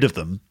got rid of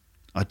them.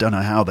 I don't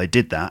know how they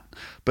did that.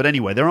 But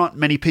anyway, there aren't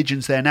many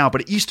pigeons there now,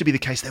 but it used to be the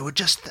case. There were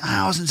just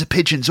thousands of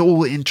pigeons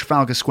all in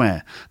Trafalgar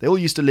Square. They all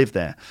used to live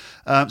there.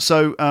 All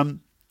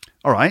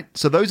right.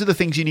 So those are the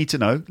things you need to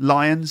know.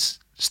 Lions,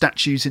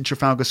 statues in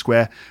Trafalgar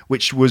Square,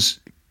 which was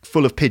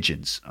full of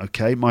pigeons.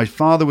 Okay, my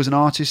father was an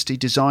artist. He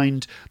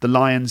designed the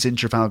lions in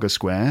Trafalgar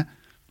Square.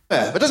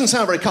 Yeah, it doesn't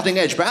sound very cutting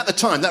edge, but at the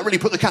time, that really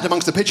put the cat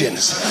amongst the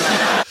pigeons.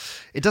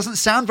 It doesn't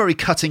sound very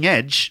cutting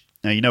edge.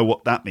 Now, you know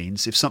what that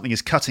means. If something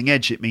is cutting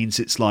edge, it means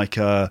it's like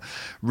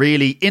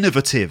really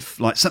innovative,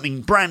 like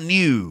something brand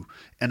new,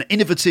 an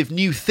innovative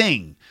new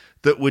thing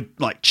that would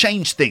like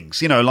change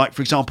things. You know, like,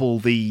 for example,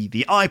 the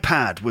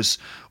iPad was,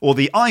 or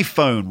the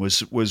iPhone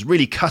was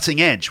really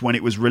cutting edge when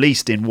it was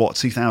released in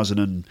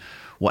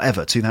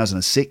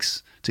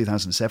 2006,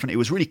 2007. It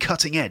was really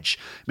cutting edge,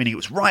 meaning it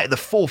was right at the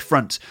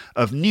forefront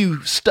of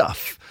new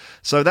stuff.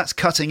 So that's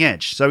cutting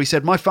edge. So he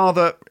said, my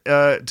father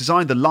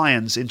designed the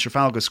lions in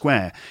Trafalgar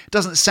Square. It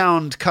doesn't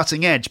sound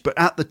cutting edge, but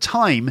at the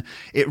time,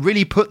 it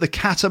really put the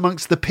cat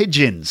amongst the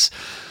pigeons.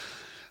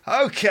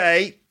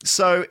 Okay,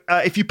 so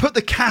if you put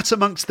the cat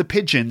amongst the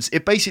pigeons,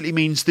 it basically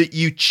means that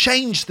you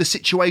change the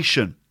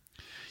situation.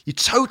 You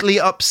totally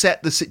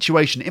upset the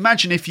situation.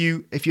 Imagine if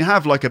you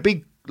have like a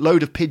big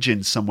load of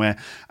pigeons somewhere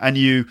and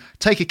you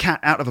take a cat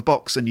out of a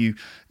box and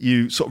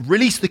you sort of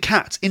release the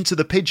cat into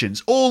the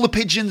pigeons. All the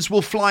pigeons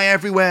will fly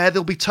everywhere.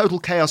 There'll be total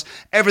chaos.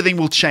 Everything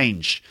will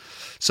change.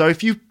 So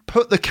if you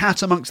put the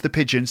cat amongst the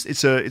pigeons,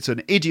 it's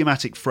an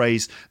idiomatic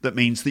phrase that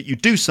means that you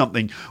do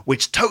something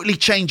which totally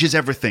changes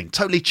everything,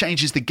 totally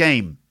changes the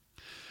game.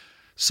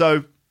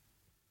 So,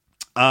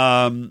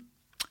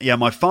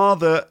 my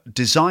father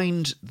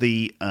designed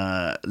the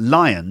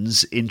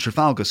lions in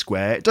Trafalgar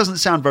Square. It doesn't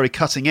sound very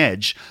cutting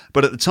edge,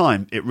 but at the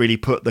time, it really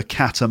put the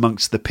cat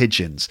amongst the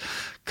pigeons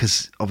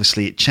because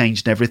obviously it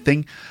changed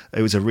everything.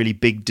 It was a really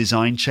big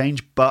design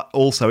change, but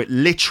also it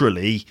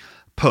literally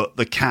put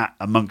the cat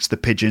amongst the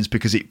pigeons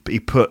because he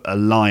put a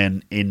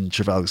lion in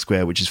Trafalgar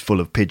Square, which is full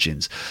of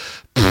pigeons.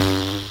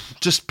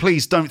 Just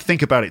please don't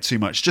think about it too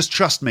much. Just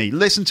trust me.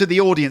 Listen to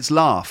the audience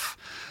laugh.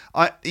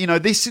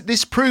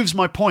 This proves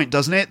my point,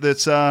 doesn't it?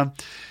 That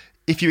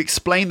if you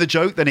explain the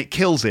joke, then it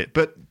kills it.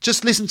 But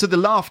just listen to the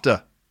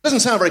laughter. Doesn't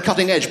sound very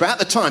cutting edge, but at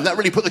the time, that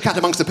really put the cat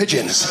amongst the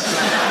pigeons.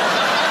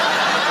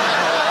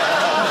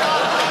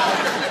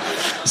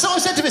 So I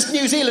said to this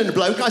New Zealand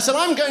bloke, I said,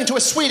 I'm going to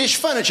a Swedish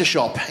furniture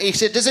shop. He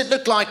said, does it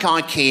look like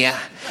IKEA?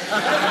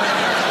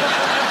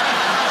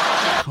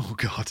 Oh,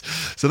 God.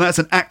 So that's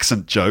an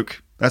accent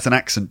joke.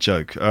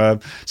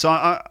 So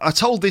I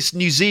told this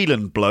New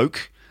Zealand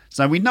bloke.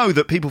 So we know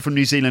that people from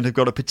New Zealand have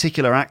got a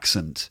particular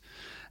accent.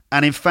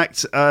 And in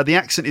fact, the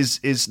accent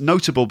is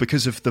notable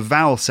because of the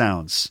vowel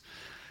sounds.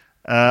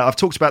 I've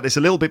talked about this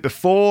a little bit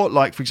before.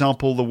 Like, for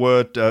example, the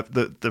word,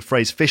 the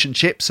phrase fish and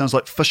chips sounds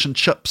like fish and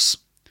chips.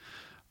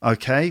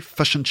 Okay,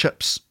 fish and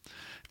chips.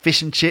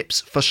 Fish and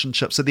chips, fish and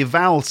chips. So the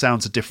vowel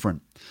sounds are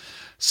different.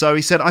 So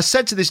he said, I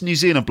said to this New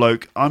Zealand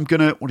bloke,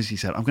 what does he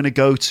say? I'm going to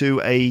go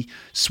to a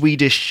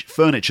Swedish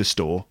furniture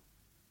store.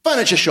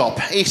 Furniture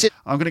shop. He said,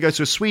 I'm going to go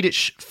to a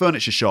Swedish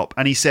furniture shop.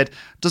 And he said,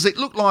 does it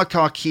look like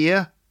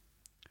IKEA?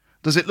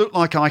 Does it look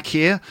like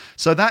IKEA?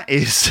 So that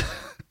is,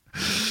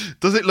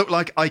 does it look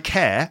like I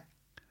care?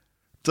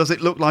 Does it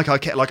look like I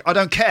care? Like, I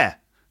don't care.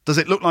 Does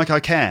it look like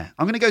I care?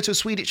 I'm going to go to a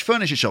Swedish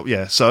furniture shop.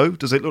 Yeah, so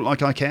does it look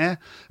like I care?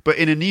 But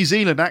in a New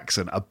Zealand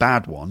accent, a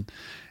bad one,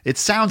 it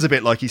sounds a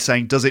bit like he's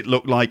saying, does it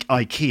look like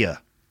IKEA?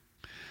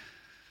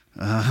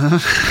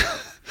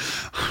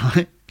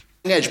 Right.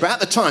 Edge, but at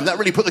the time, that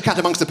really put the cat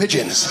amongst the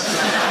pigeons.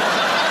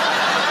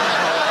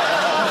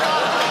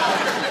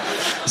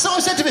 So I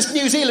said to this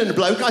New Zealand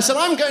bloke, I said,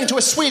 I'm going to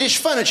a Swedish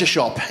furniture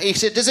shop. He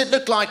said, does it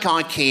look like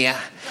IKEA?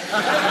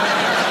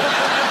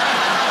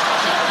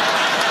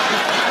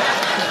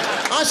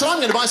 I said, I'm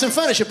going to buy some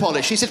furniture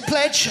polish. He said,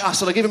 pledge? I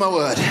said, I'll give you my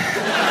word.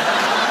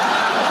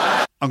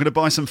 I'm going to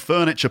buy some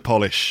furniture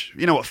polish.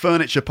 You know what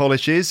furniture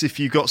polish is? If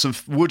you've got some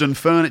wooden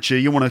furniture,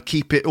 you want to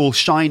keep it all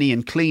shiny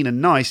and clean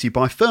and nice, you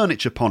buy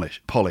furniture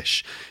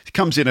polish. It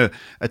comes in a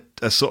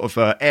sort of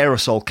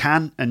aerosol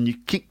can, and you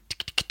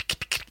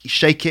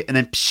shake it, and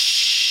then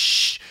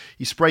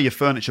you spray your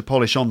furniture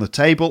polish on the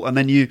table, and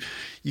then you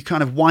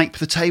kind of wipe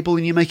the table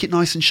and you make it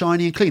nice and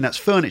shiny and clean. That's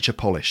furniture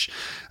polish.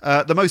 One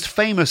of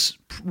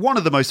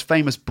the most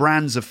famous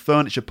brands of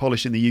furniture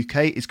polish in the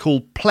UK is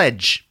called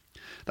Pledge.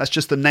 That's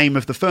just the name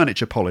of the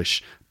furniture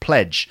polish,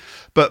 Pledge.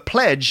 But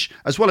pledge,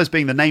 as well as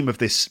being the name of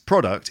this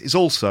product, is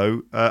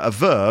also a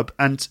verb.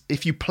 And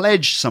if you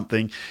pledge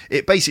something,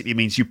 it basically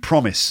means you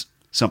promise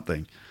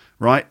something,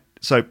 right?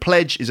 So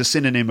pledge is a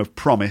synonym of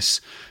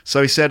promise.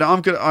 So he said,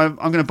 I'm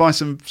gonna buy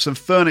some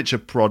furniture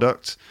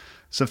product,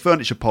 some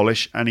furniture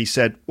polish. And he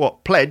said,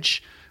 what,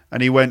 pledge?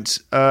 And he went,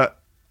 I'll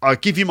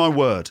give you my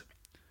word,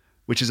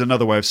 which is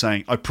another way of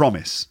saying I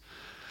promise.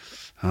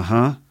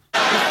 Uh-huh.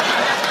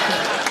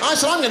 I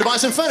said, I'm going to buy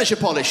some furniture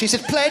polish. He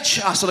said, pledge?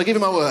 I said, I'll give you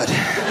my word.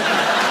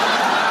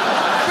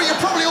 But you're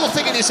probably all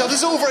thinking to yourself, this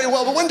is all very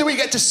well, but when do we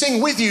get to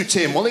sing with you,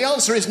 Tim? Well, the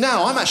answer is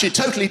now. I'm actually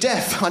totally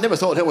deaf. I never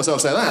thought I'd hear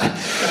myself say that.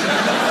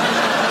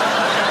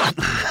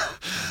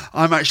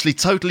 I'm actually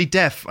totally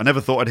deaf. I never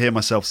thought I'd hear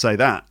myself say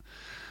that.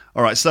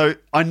 All right, so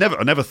I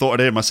never thought I'd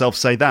hear myself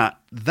say that.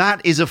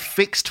 That is a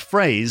fixed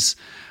phrase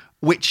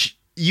which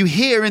you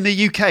hear in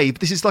the UK,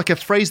 this is like a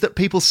phrase that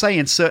people say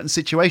in certain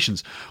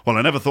situations. Well,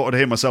 I never thought I'd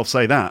hear myself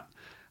say that.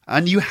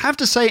 And you have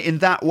to say it in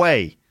that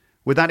way,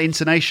 with that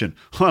intonation.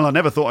 Well, I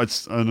never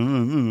thought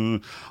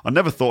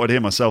I'd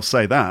hear myself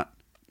say that.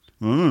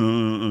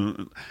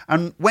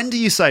 And when do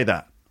you say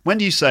that? When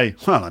do you say,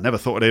 well, I never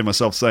thought I'd hear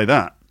myself say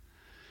that?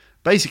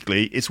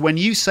 Basically, it's when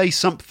you say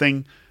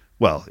something,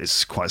 well,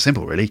 it's quite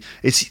simple, really.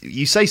 It's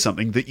you say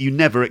something that you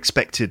never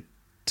expected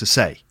to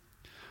say.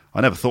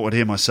 I never thought I'd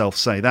hear myself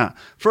say that.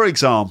 For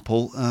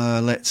example,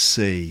 let's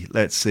see.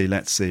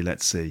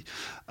 Okay,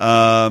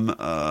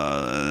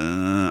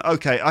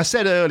 I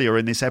said earlier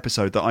in this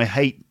episode that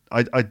I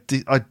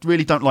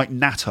really don't like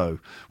natto,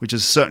 which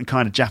is a certain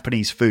kind of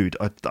Japanese food.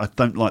 I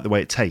don't like the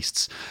way it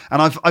tastes,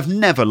 and I've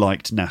never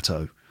liked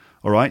natto.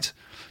 All right.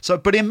 So,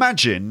 but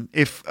imagine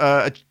if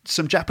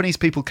some Japanese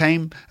people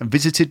came and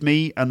visited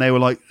me, and they were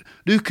like,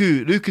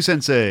 Ruku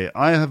Sensei,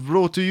 I have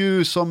brought to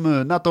you some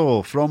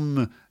natto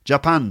from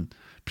Japan.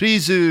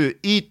 Please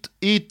eat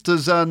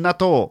the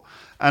natto.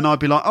 And I'd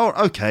be like, oh,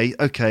 okay,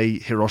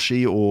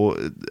 Hiroshi or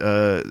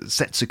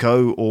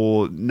Setsuko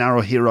or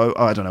Naruhiro.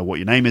 Oh, I don't know what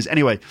your name is.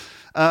 Anyway,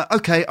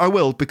 okay, I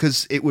will,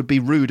 because it would be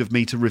rude of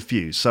me to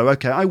refuse. So,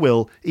 okay, I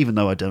will, even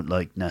though I don't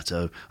like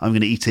natto. I'm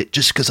going to eat it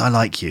just because I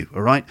like you,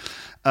 all right?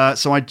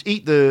 So I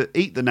eat the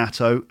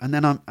natto, and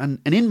then and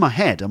in my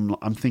head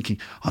I'm thinking,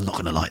 I'm not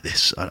going to like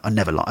this. I've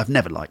never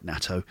liked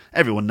natto.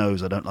 Everyone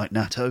knows I don't like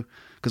natto,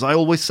 because I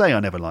always say I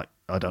don't like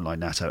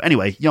natto.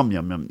 Anyway, yum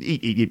yum yum,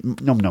 eat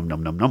nom nom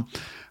nom nom nom.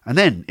 And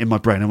then in my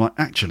brain I'm like,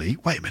 actually,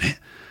 wait a minute,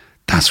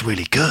 that's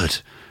really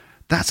good.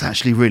 That's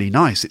actually really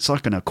nice. It's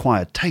like an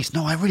acquired taste.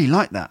 No, I really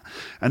like that.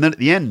 And then at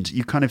the end,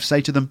 you kind of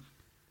say to them,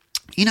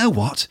 you know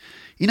what,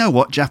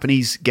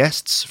 Japanese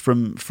guests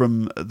from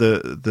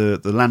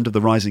the land of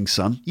the rising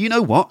sun, you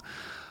know what?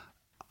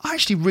 I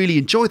actually really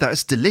enjoyed that.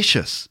 It's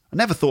delicious. I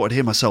never thought I'd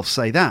hear myself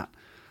say that,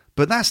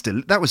 but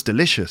that was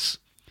delicious.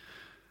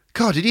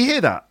 God, did you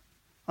hear that?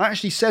 I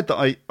actually said that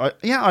I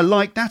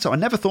like natto. I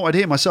never thought I'd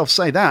hear myself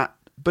say that,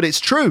 but it's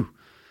true.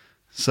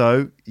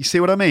 So you see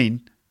what I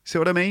mean?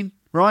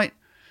 Right?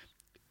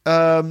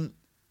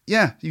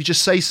 Yeah, you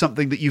just say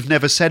something that you've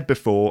never said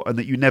before and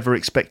that you never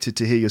expected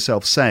to hear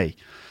yourself say.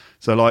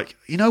 So like,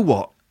 you know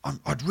what?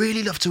 I'd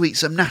really love to eat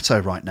some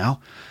natto right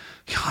now.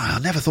 God, I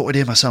never thought I'd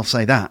hear myself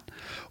say that.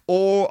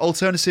 Or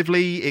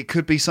alternatively, it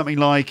could be something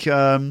like,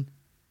 I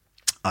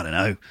don't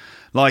know,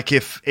 like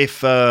if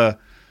I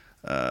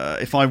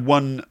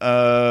won,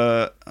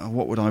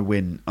 what would I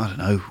win? I don't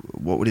know.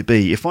 What would it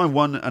be? If I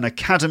won an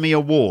Academy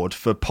Award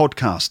for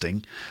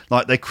podcasting,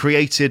 like they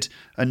created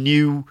a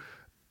new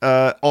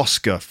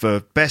Oscar for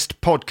Best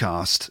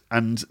Podcast,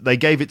 and they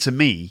gave it to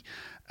me.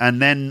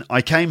 And then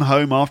I came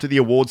home after the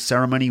awards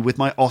ceremony with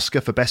my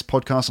Oscar for Best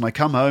Podcast, and I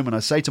come home and I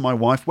say to my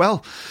wife,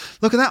 well,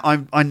 look at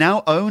that. I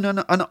now own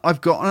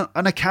I've got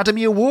an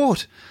Academy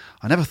Award.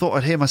 I never thought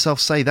I'd hear myself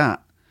say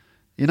that.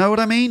 You know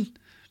what I mean?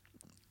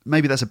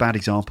 Maybe that's a bad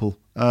example.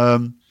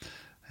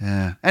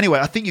 Yeah. Anyway,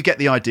 I think you get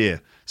the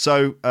idea.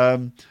 So,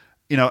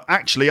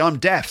 actually, I'm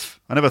deaf.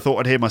 I never thought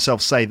I'd hear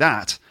myself say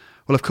that.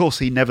 Well, of course,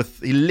 he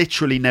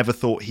literally never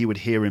thought he would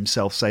hear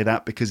himself say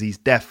that, because he's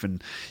deaf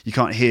and you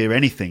can't hear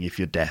anything if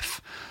you're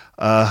deaf.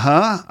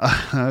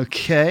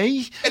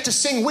 Okay. Get to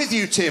sing with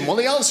you, Tim. Well,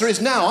 the answer is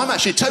now. I'm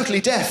actually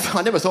totally deaf.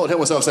 I never thought I'd hear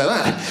myself say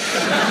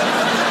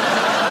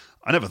that.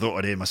 I never thought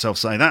I'd hear myself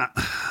say that.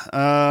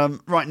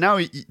 Right, now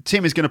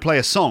Tim is going to play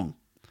a song.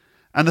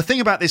 And the thing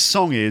about this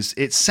song is,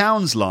 it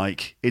sounds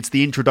like it's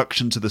the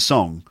introduction to the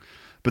song,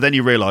 but then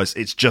you realise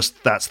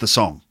that's the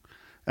song.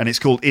 And it's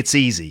called It's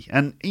Easy.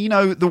 And you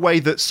know the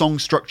way that song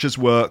structures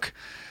work,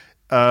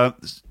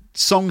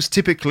 songs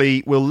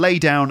typically will lay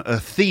down a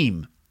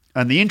theme,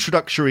 and the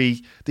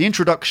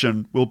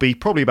introduction will be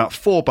probably about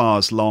 4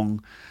 bars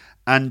long,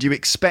 and you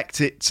expect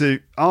it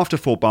to, after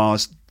 4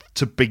 bars,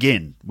 to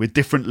begin with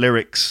different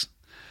lyrics,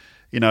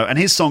 and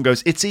his song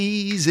goes, it's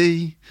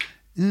easy,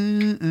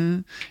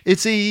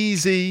 it's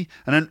easy,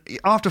 and then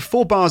after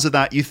 4 bars of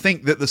that, you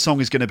think that the song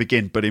is going to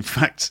begin, but in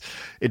fact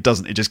it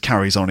doesn't. It just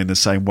carries on in the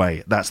same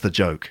way. That's the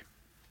joke.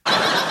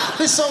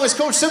 This song is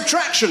called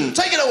Subtraction.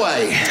 Take it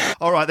away.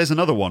 All right, there's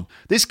another one.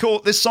 This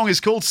song is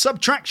called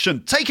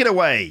Subtraction. Take it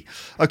away.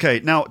 Okay,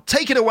 now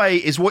take it away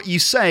is what you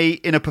say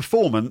in a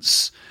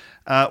performance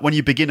when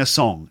you begin a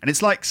song, and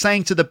it's like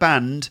saying to the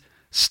band,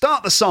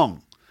 start the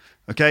song.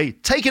 Okay,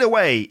 take it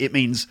away. It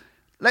means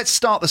let's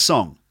start the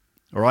song.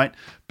 All right,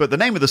 but the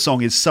name of the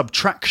song is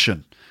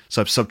Subtraction.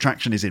 So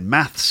subtraction is in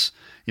maths.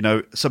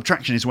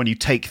 Subtraction is when you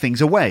take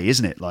things away,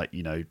 isn't it? Like,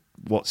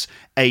 what's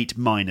 8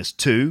 minus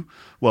 2?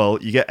 Well,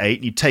 you get 8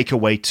 and you take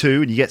away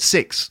 2 and you get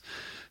 6.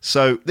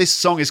 So this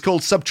song is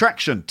called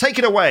Subtraction. Take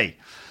it away.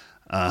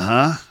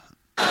 Hit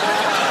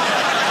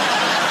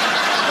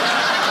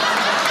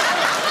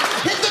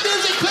the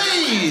music,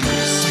 please.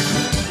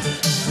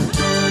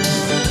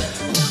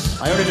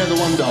 I only know the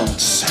one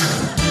dance.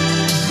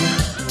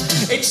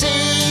 It's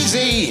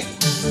easy.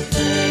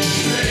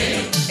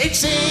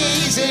 It's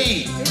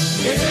easy.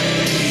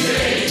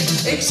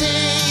 It's easy. It's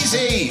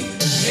easy.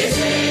 It's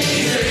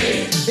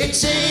easy.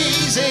 It's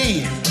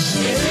easy.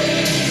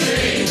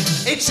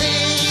 It's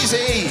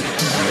easy.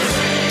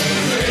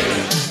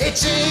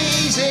 It's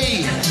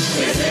easy.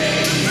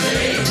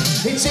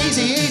 It's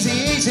easy, easy,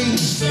 easy.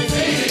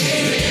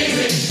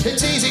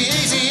 It's easy,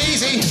 easy,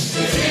 easy.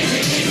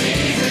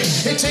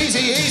 It's easy,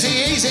 easy,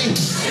 easy.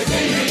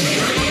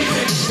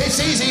 It's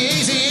easy,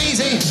 easy,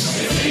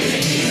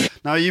 easy.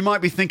 Now, you might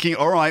be thinking,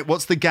 all right,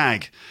 what's the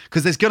gag?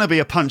 Because there's going to be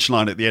a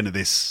punchline at the end of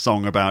this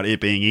song about it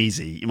being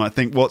easy. You might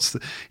think, what's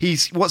he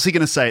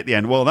going to say at the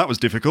end? Well, that was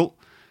difficult.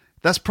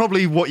 That's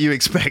probably what you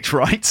expect,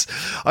 right?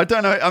 I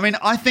don't know. I mean,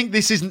 I think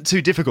this isn't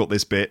too difficult,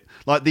 this bit.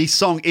 Like the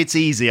song, It's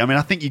Easy. I mean,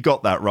 I think you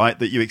got that right,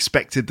 that you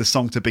expected the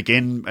song to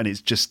begin and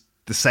it's just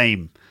the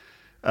same.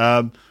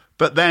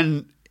 But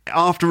then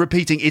after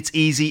repeating it's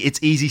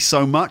easy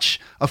so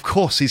much, of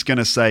course he's going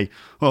to say,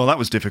 oh, that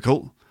was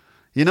difficult,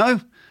 you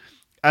know?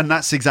 And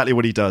that's exactly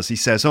what he does. He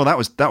says, oh, that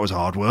was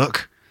hard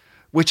work,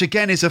 which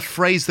again is a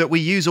phrase that we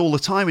use all the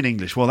time in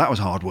English. Well, that was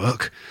hard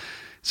work.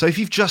 So if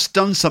you've just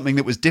done something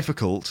that was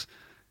difficult,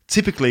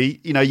 typically,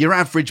 you know, your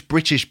average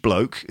British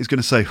bloke is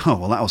going to say, oh,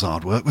 well, that was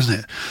hard work, wasn't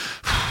it?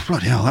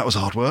 Bloody hell, that was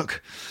hard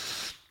work.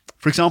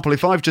 For example,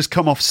 if I've just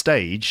come off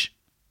stage,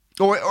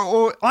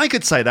 or I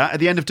could say that at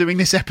the end of doing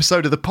this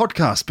episode of the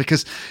podcast,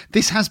 because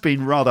this has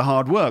been rather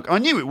hard work. I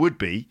knew it would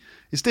be.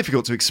 It's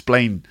difficult to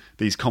explain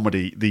these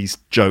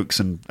jokes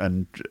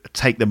and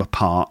take them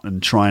apart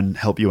and try and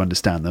help you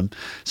understand them.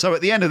 So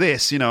at the end of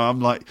this, you know, I'm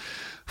like,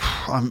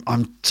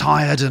 I'm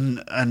tired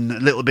and a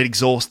little bit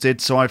exhausted.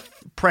 So I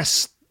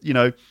press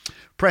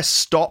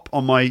stop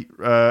on my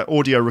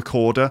audio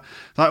recorder.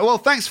 Like, well,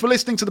 thanks for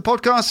listening to the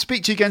podcast.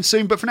 Speak to you again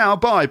soon. But for now,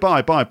 bye,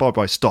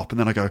 stop. And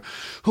then I go,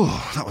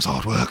 oh, that was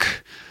hard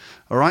work.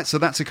 All right. So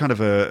that's a kind of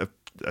a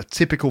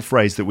typical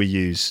phrase that we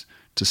use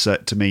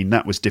to mean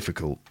that was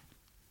difficult.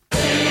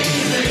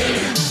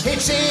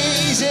 It's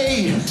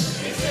easy.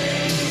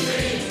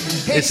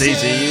 It's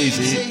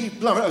easy.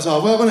 Blimey, that was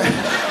hard work, wasn't it?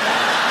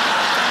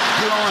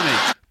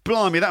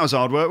 Blimey, that was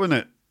hard work,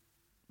 wasn't it?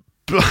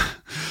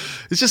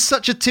 It's just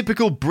such a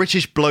typical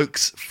British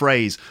bloke's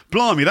phrase.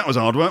 Blimey, that was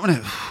hard work, wasn't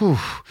it? Whew.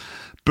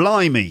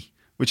 Blimey,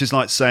 which is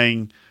like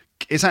saying,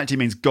 it actually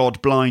means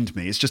God blind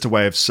me. It's just a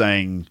way of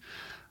saying,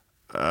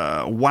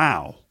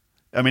 wow.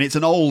 I mean, it's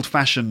an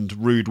old-fashioned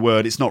rude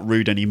word. It's not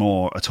rude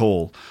anymore at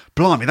all.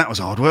 Blimey, that was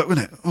hard work,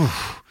 wasn't it?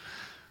 Oof.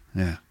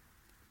 Yeah.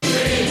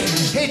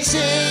 It's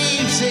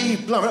easy.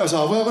 Blimey, that was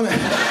hard work, wasn't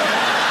it?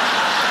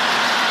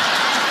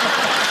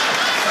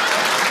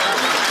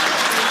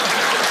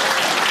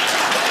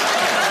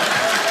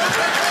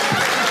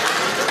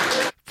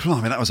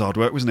 Blimey, that was hard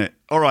work, wasn't it?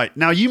 All right,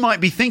 now you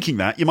might be thinking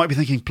that. You might be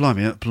thinking,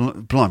 blimey,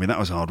 that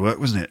was hard work,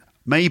 wasn't it?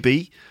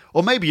 Maybe.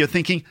 Or maybe you're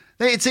thinking,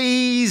 it's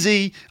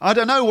easy. I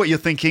don't know what you're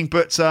thinking,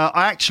 but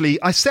I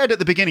said at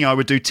the beginning I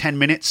would do 10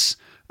 minutes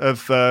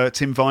of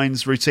Tim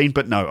Vine's routine,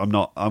 but no, I'm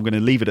not. I'm going to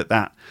leave it at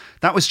that.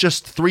 That was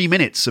just 3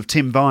 minutes of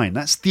Tim Vine.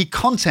 That's the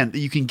content that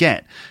you can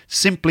get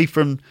simply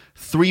from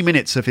 3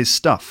 minutes of his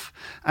stuff.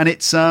 And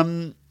it's...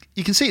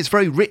 you can see it's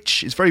very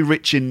rich. It's very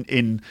rich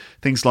in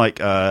things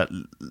like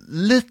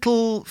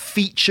little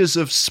features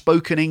of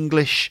spoken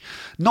English,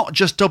 not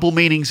just double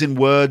meanings in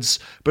words,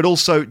 but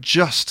also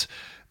just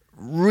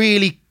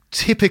really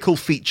typical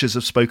features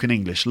of spoken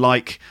English,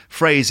 like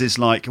phrases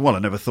like, well, I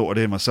never thought I'd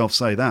hear myself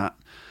say that,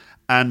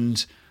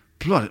 and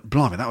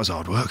blimey, that was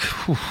hard work.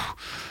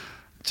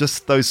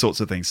 Just those sorts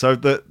of things. So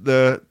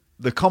the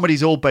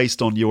comedy's all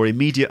based on your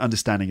immediate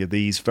understanding of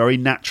these very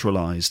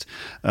naturalised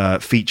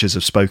features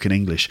of spoken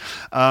English.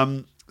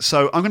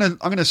 So I'm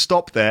gonna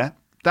stop there.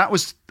 That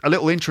was a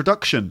little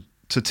introduction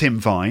to Tim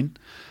Vine,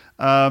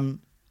 and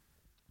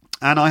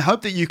I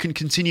hope that you can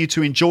continue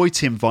to enjoy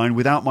Tim Vine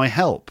without my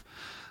help.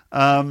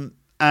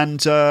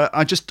 And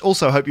I just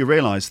also hope you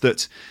realise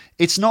that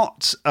it's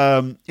not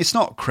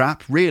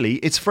crap, really.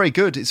 It's very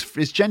good.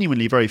 It's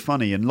genuinely very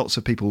funny, and lots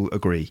of people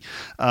agree.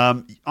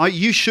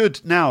 You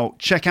should now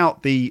check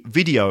out the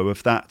video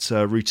of that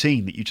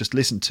routine that you just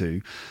listened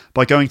to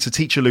by going to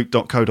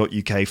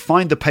teacherluke.co.uk,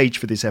 find the page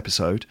for this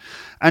episode,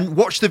 and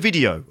watch the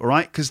video, all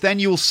right? Because then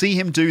you'll see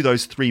him do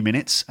those 3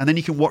 minutes, and then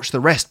you can watch the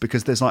rest,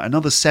 because there's like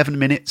another 7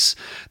 minutes.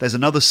 There's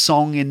another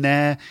song in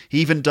there. He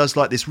even does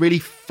like this really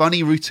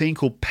funny routine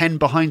called Pen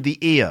Behind the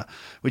Ear,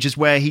 which is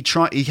where he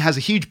has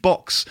a huge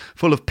box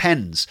full of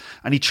pens,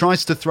 and he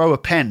tries to throw a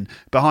pen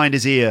behind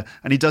his ear,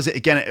 and he does it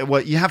again.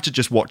 Well, you have to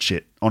just watch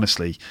it.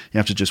 Honestly, you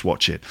have to just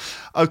watch it.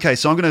 Okay,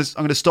 so I'm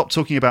gonna stop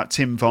talking about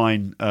Tim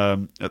Vine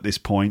at this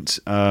point,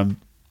 and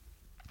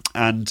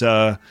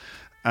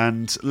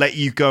let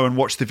you go and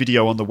watch the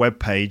video on the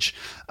webpage.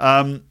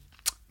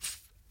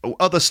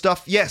 Other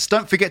stuff, yes,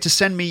 don't forget to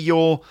send me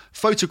your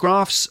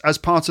photographs as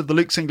part of the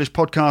Luke's English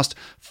Podcast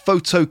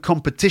photo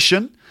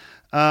competition.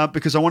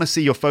 Because I want to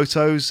see your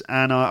photos,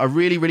 and I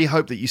really, really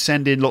hope that you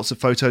send in lots of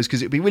photos,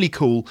 because it'd be really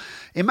cool.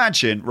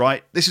 Imagine,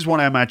 right, this is what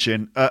I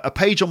imagine, a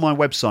page on my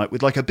website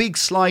with like a big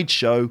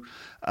slideshow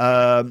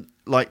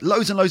like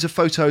loads and loads of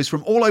photos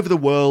from all over the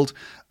world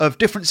of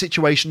different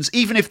situations,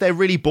 even if they're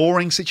really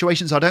boring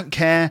situations. I don't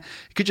care.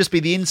 It could just be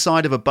the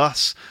inside of a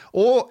bus,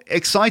 or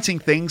exciting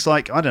things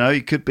like, I don't know,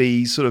 it could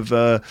be sort of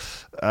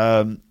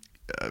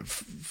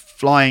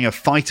flying a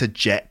fighter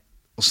jet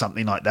or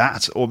something like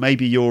that, or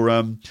maybe you're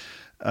on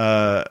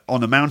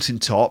a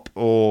mountaintop,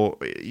 or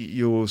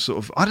you're sort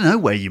of, I don't know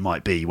where you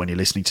might be when you're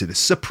listening to this.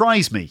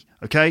 Surprise me,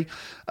 okay?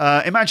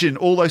 Imagine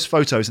all those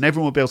photos, and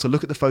everyone will be able to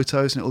look at the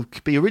photos, and it'll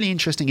be a really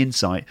interesting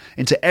insight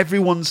into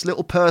everyone's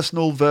little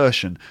personal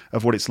version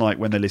of what it's like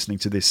when they're listening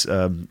to this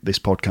this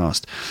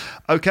podcast.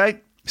 Okay,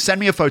 send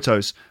me your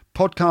photos,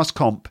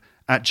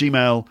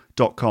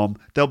 podcastcomp@gmail.com.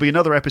 There'll be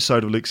another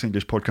episode of Luke's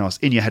English Podcast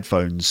in your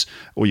headphones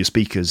or your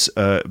speakers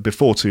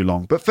before too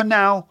long. But for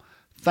now,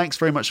 thanks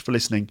very much for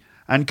listening.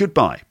 And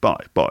goodbye.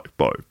 Bye.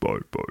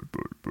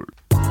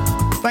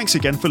 Thanks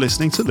again for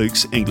listening to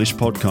Luke's English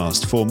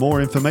Podcast. For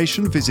more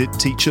information, visit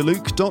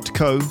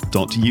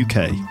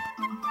teacherluke.co.uk.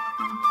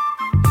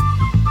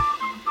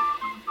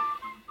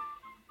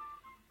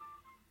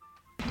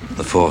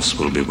 The Force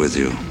will be with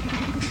you,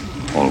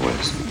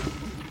 always.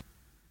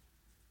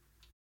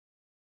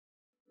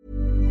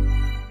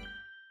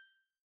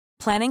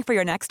 Planning for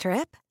your next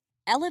trip?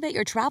 Elevate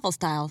your travel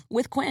style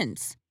with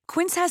Quince.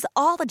 Quince has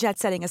all the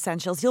jet-setting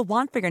essentials you'll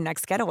want for your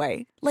next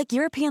getaway, like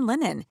European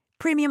linen,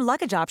 premium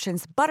luggage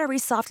options, buttery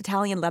soft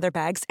Italian leather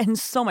bags, and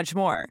so much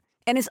more.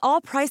 And is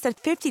all priced at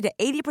 50 to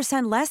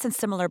 80% less than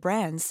similar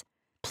brands.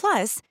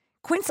 Plus,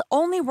 Quince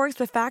only works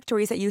with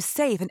factories that use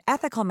safe and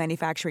ethical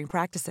manufacturing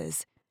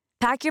practices.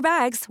 Pack your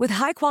bags with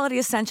high-quality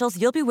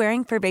essentials you'll be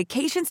wearing for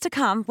vacations to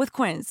come with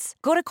Quince.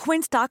 Go to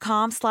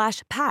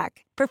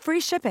quince.com/pack for free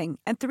shipping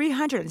and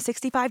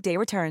 365-day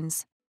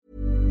returns.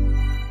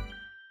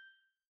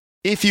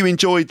 If you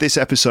enjoyed this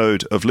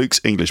episode of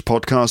Luke's English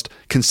Podcast,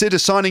 consider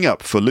signing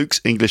up for Luke's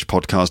English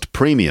Podcast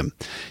Premium.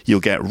 You'll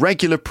get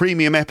regular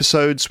premium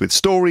episodes with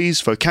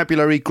stories,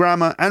 vocabulary,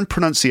 grammar and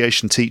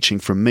pronunciation teaching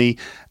from me,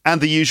 and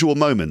the usual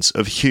moments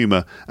of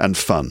humour and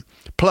fun.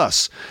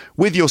 Plus,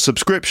 with your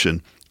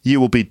subscription,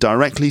 you will be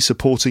directly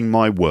supporting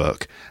my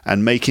work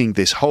and making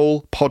this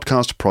whole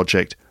podcast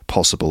project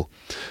possible.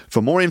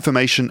 For more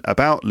information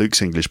about Luke's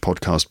English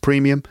Podcast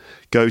Premium,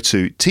 go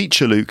to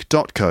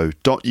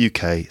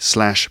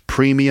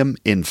teacherluke.co.uk/premium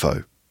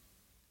info.